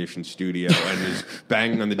air-conditioned studio and is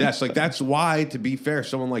banging on the desk. Like, that's why, to be fair,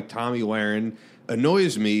 someone like Tomi Lahren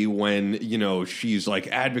annoys me when, she's like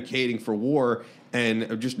advocating for war,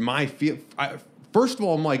 and just my feel. First of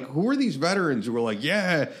all, I'm like, who are these veterans who are like,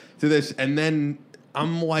 yeah, to this? And then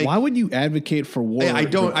I'm like, why would you advocate for war? I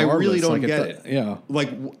don't. I really don't get it. Yeah. Like,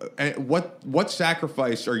 what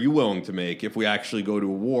sacrifice are you willing to make if we actually go to a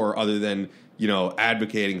war, other than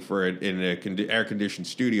advocating for it in an air-conditioned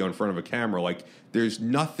studio in front of a camera? Like, there's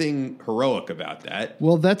nothing heroic about that.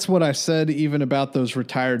 Well, that's what I said even about those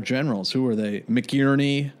retired generals. Who are they?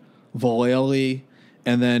 McInerney, Vallely,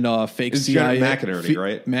 and then fake it's CIA. McInerney,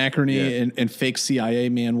 right? McInerney and fake CIA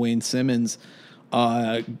man Wayne Simmons,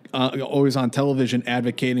 always on television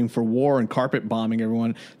advocating for war and carpet bombing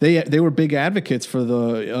everyone. They were big advocates for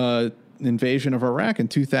the invasion of Iraq in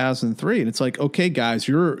 2003, and it's like, okay, guys,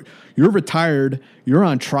 you're retired, you're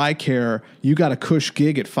on TRICARE, you got a cush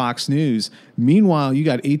gig at Fox News. Meanwhile, you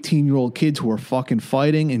got 18-year-old kids who are fucking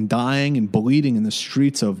fighting and dying and bleeding in the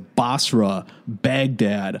streets of Basra,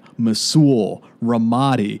 Baghdad, Mosul,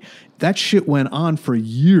 Ramadi. That shit went on for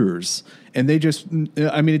years, and they just,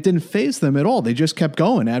 it didn't faze them at all. They just kept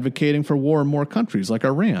going, advocating for war in more countries like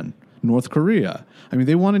Iran, North Korea.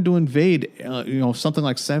 They wanted to invade, something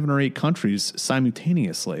like 7 or 8 countries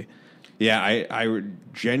simultaneously. Yeah, I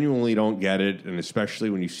genuinely don't get it, and especially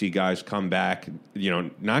when you see guys come back,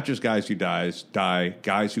 not just guys who die,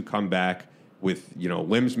 guys who come back with,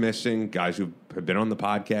 limbs missing, guys who have been on the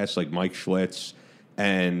podcast like Mike Schlitz,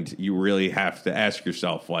 and you really have to ask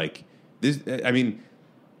yourself, like,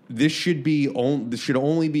 this should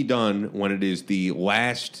only be done when it is the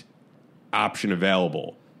last option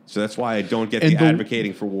available. So that's why I don't get the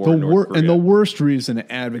advocating for war in North Korea. And the worst reason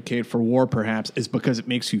to advocate for war, perhaps, is because it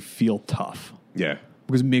makes you feel tough. Yeah.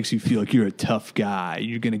 Because it makes you feel like you're a tough guy.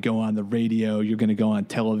 You're going to go on the radio. You're going to go on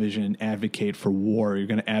television and advocate for war. You're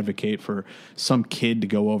going to advocate for some kid to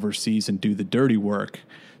go overseas and do the dirty work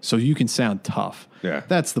so you can sound tough. Yeah.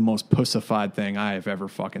 That's the most pussified thing I have ever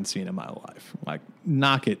fucking seen in my life. Like,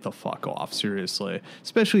 knock it the fuck off, seriously.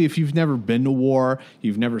 Especially if you've never been to war,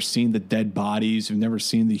 you've never seen the dead bodies, you've never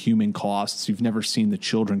seen the human costs, you've never seen the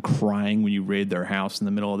children crying when you raid their house in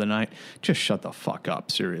the middle of the night. Just shut the fuck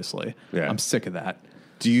up, seriously. Yeah. I'm sick of that.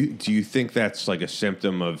 Do you think that's like a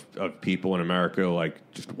symptom of people in America, like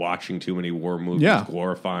just watching too many war movies,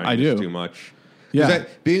 glorifying this too much? Yeah.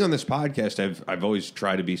 Being on this podcast, I've always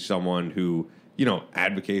tried to be someone who,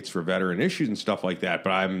 advocates for veteran issues and stuff like that, but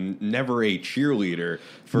I'm never a cheerleader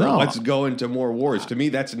for let's go into more wars. To me,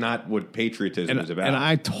 that's not what patriotism is about. And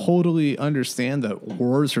I totally understand that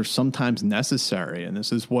wars are sometimes necessary, and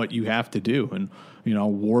this is what you have to do. And,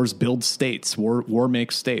 wars build states. War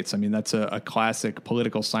makes states. That's a classic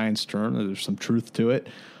political science term. There's some truth to it.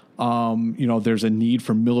 There's a need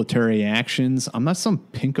for military actions. I'm not some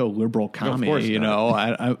pinko liberal commie, you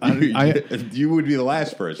would be the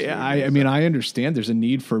last person. Yeah, I understand there's a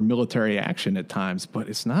need for military action at times, but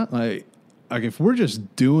it's not like if we're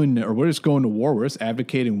just going to war, we're just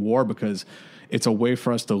advocating war because it's a way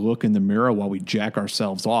for us to look in the mirror while we jack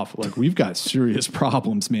ourselves off. Like, we've got serious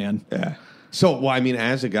problems, man. Yeah. So,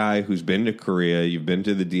 as a guy who's been to Korea, you've been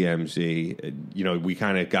to the DMZ, we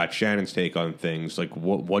kind of got Shannon's take on things. Like,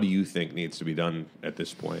 what do you think needs to be done at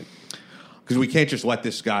this point? Because we can't just let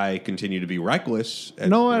this guy continue to be reckless. I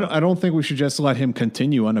don't think we should just let him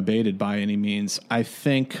continue unabated by any means. I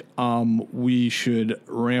think we should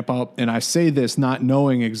ramp up, and I say this not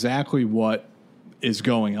knowing exactly what is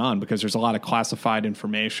going on because there's a lot of classified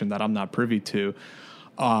information that I'm not privy to.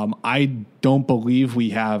 I don't believe we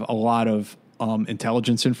have a lot of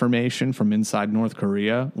intelligence information from inside North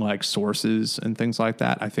Korea, like sources and things like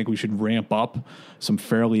that. I think we should ramp up some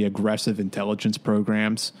fairly aggressive intelligence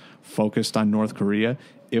programs focused on North Korea.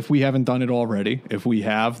 If we haven't done it already, if we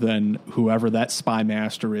have, then whoever that spy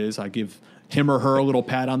master is, I give him or her a little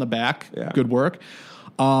pat on the back. Yeah. Good work.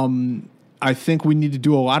 I think we need to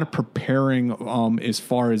do a lot of preparing as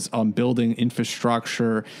far as building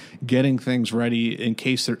infrastructure, getting things ready in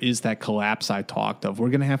case there is that collapse I talked of. We're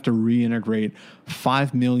going to have to reintegrate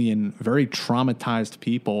 5 million very traumatized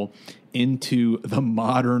people into the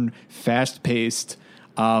modern, fast-paced,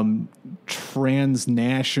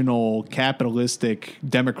 transnational, capitalistic,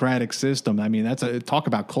 democratic system. I mean, talk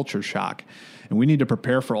about culture shock. And we need to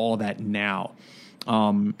prepare for all of that now.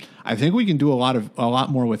 I think we can do a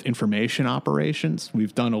lot more with information operations.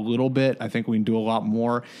 We've done a little bit. I think we can do a lot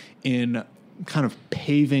more in kind of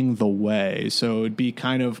paving the way. So it'd be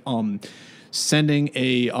kind of sending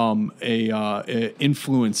a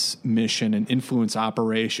influence mission, an influence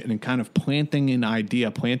operation, and kind of planting an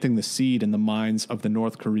idea, planting the seed in the minds of the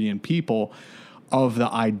North Korean people of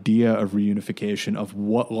the idea of reunification, of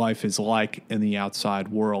what life is like in the outside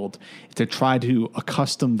world, to try to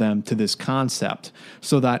accustom them to this concept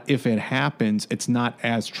so that if it happens, it's not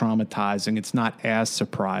as traumatizing, it's not as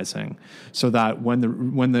surprising, so that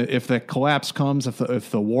if the collapse comes,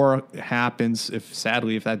 if the war happens, if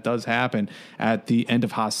that does happen at the end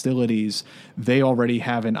of hostilities, they already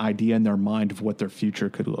have an idea in their mind of what their future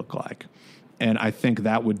could look like. And I think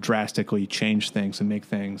that would drastically change things and make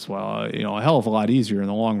things, a hell of a lot easier in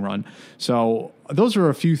the long run. So those are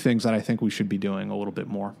a few things that I think we should be doing a little bit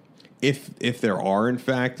more. If there are, in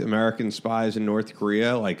fact, American spies in North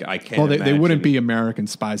Korea, like I can't imagine. They wouldn't be American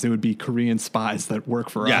spies. They would be Korean spies that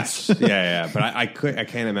work for us. Yes, yeah. But I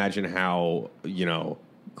can't imagine how,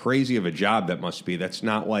 crazy of a job that must be. That's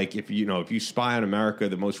not like if you spy on America,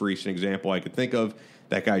 the most recent example I could think of,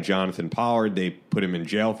 that guy, Jonathan Pollard, they put him in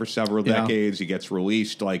jail for several decades. He gets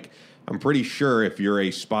released. Like, I'm pretty sure if you're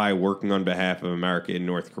a spy working on behalf of America in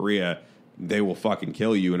North Korea, they will fucking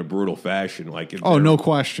kill you in a brutal fashion. Like, no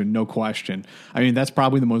question. I mean, that's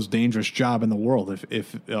probably the most dangerous job in the world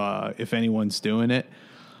if anyone's doing it.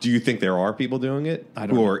 Do you think there are people doing it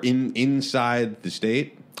who are inside the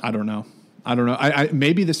state? I don't know. I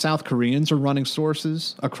maybe the South Koreans are running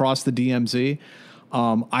sources across the DMZ.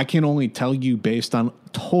 I can only tell you based on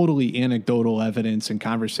totally anecdotal evidence and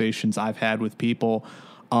conversations I've had with people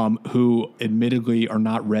who admittedly are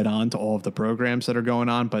not read on to all of the programs that are going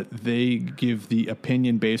on, but they give the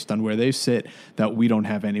opinion based on where they sit that we don't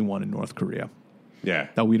have anyone in North Korea. Yeah.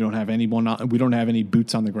 That we don't have we don't have any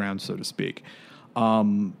boots on the ground, so to speak.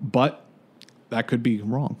 But that could be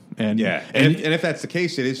wrong. And if that's the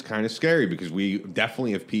case, it is kind of scary because we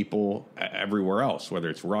definitely have people everywhere else, whether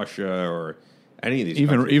it's Russia or any of these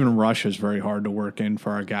countries. Even Russia is very hard to work in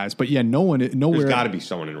for our guys. But yeah, nowhere. There's got to be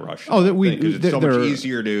someone in Russia. Because it's so much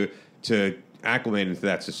easier to acclimate into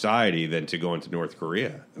that society than to go into North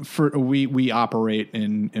Korea. We operate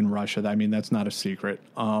in Russia. I mean, that's not a secret.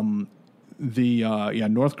 North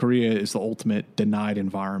Korea is the ultimate denied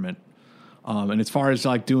environment. And as far as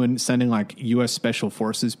sending U.S. Special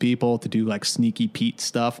Forces people to do Sneaky Pete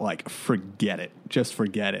stuff, forget it. Just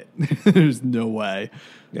forget it. There's no way.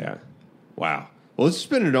 Yeah. Wow. Well, this has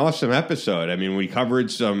been an awesome episode. I mean, we covered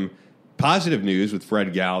some positive news with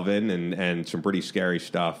Fred Galvin and some pretty scary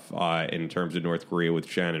stuff in terms of North Korea with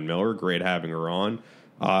Shannon Miller. Great having her on.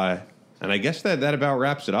 And I guess that about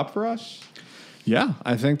wraps it up for us. Yeah,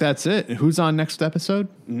 I think that's it. Who's on next episode?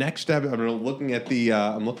 I'm looking at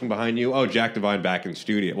I'm looking behind you. Oh, Jack Devine back in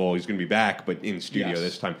studio. Well, he's going to be back, but in studio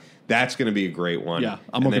this time. That's going to be a great one. Yeah,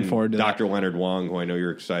 I'm looking forward to Dr. Leonard Wong, who I know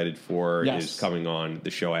you're excited for, is coming on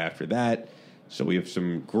the show after that. So we have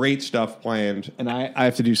some great stuff planned. And I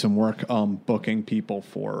have to do some work booking people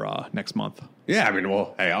for next month. Yeah, I mean,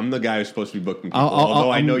 hey, I'm the guy who's supposed to be booking people,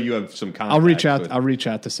 although I know you have some contacts. I'll reach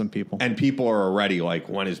out to some people. And people are already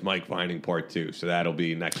when is Mike Vining Part 2? So that'll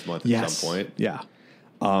be next month at some point. Yeah.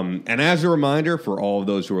 And as a reminder for all of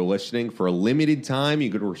those who are listening, for a limited time, you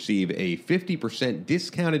could receive a 50%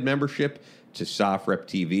 discounted membership to SOFREP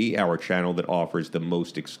TV, our channel that offers the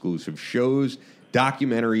most exclusive shows,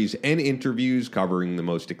 documentaries, and interviews covering the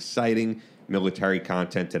most exciting military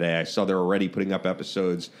content today. I saw they're already putting up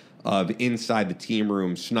episodes of Inside the Team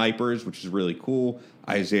Room Snipers, which is really cool.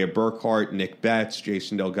 Isaiah Burkhart, Nick Betts,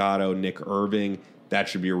 Jason Delgado, Nick Irving. That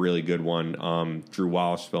should be a really good one. Drew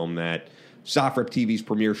Wallace filmed that. SOFREP TV's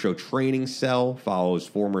premier show, Training Cell, follows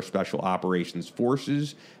former Special Operations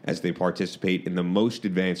Forces as they participate in the most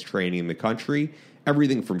advanced training in the country.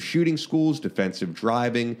 Everything from shooting schools, defensive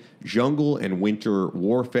driving, jungle and winter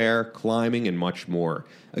warfare, climbing, and much more.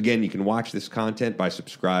 Again, you can watch this content by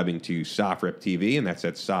subscribing to SOFREP TV, and that's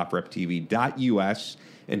at sofreptv.us,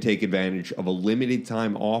 and take advantage of a limited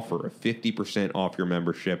time offer of 50% off your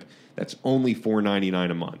membership. That's only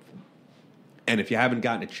 $4.99 a month. And if you haven't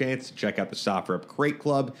gotten a chance to check out the SOFREP Crate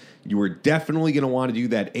Club, you are definitely going to want to do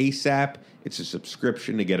that ASAP. It's a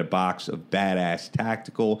subscription to get a box of badass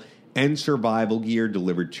tactical and survival gear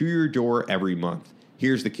delivered to your door every month.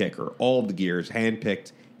 Here's the kicker. All of the gear is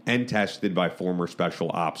handpicked and tested by former special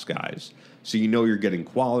ops guys. So you know you're getting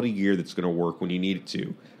quality gear that's going to work when you need it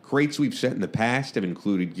to. Crates we've sent in the past have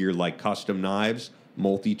included gear like custom knives,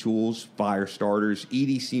 multi-tools, fire starters,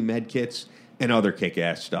 EDC med kits, and other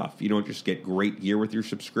kick-ass stuff. You don't just get great gear with your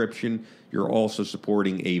subscription, you're also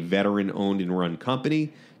supporting a veteran-owned and run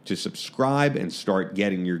company. To subscribe and start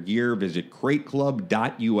getting your gear, visit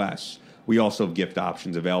crateclub.us. We also have gift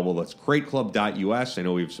options available. That's crateclub.us. I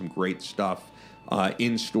know we have some great stuff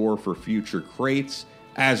in store for future crates.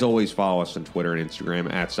 As always, follow us on Twitter and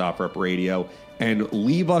Instagram at SOFREP Radio, and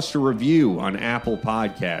leave us a review on Apple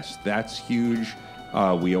Podcasts. That's huge.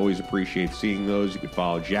 We always appreciate seeing those. You can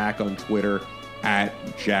follow Jack on Twitter at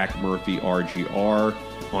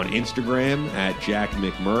JackMurphyRGR, on Instagram at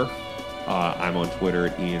JackMcMurph. I'm on Twitter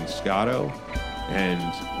at Ian Scotto, and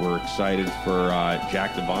we're excited for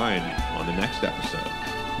Jack Devine on the next episode.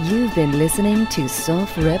 You've been listening to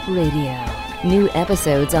SOFREP Radio. New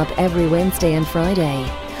episodes up every Wednesday and Friday.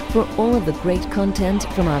 For all of the great content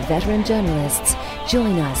from our veteran journalists,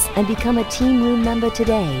 join us and become a Team Room member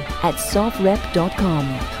today at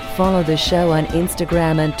sofrep.com. Follow the show on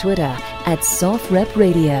Instagram and Twitter at SOFREP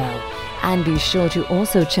Radio. And be sure to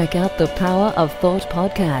also check out the Power of Thought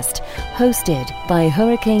podcast, hosted by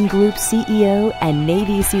Hurricane Group CEO and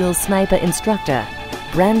Navy SEAL sniper instructor,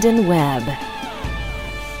 Brandon Webb.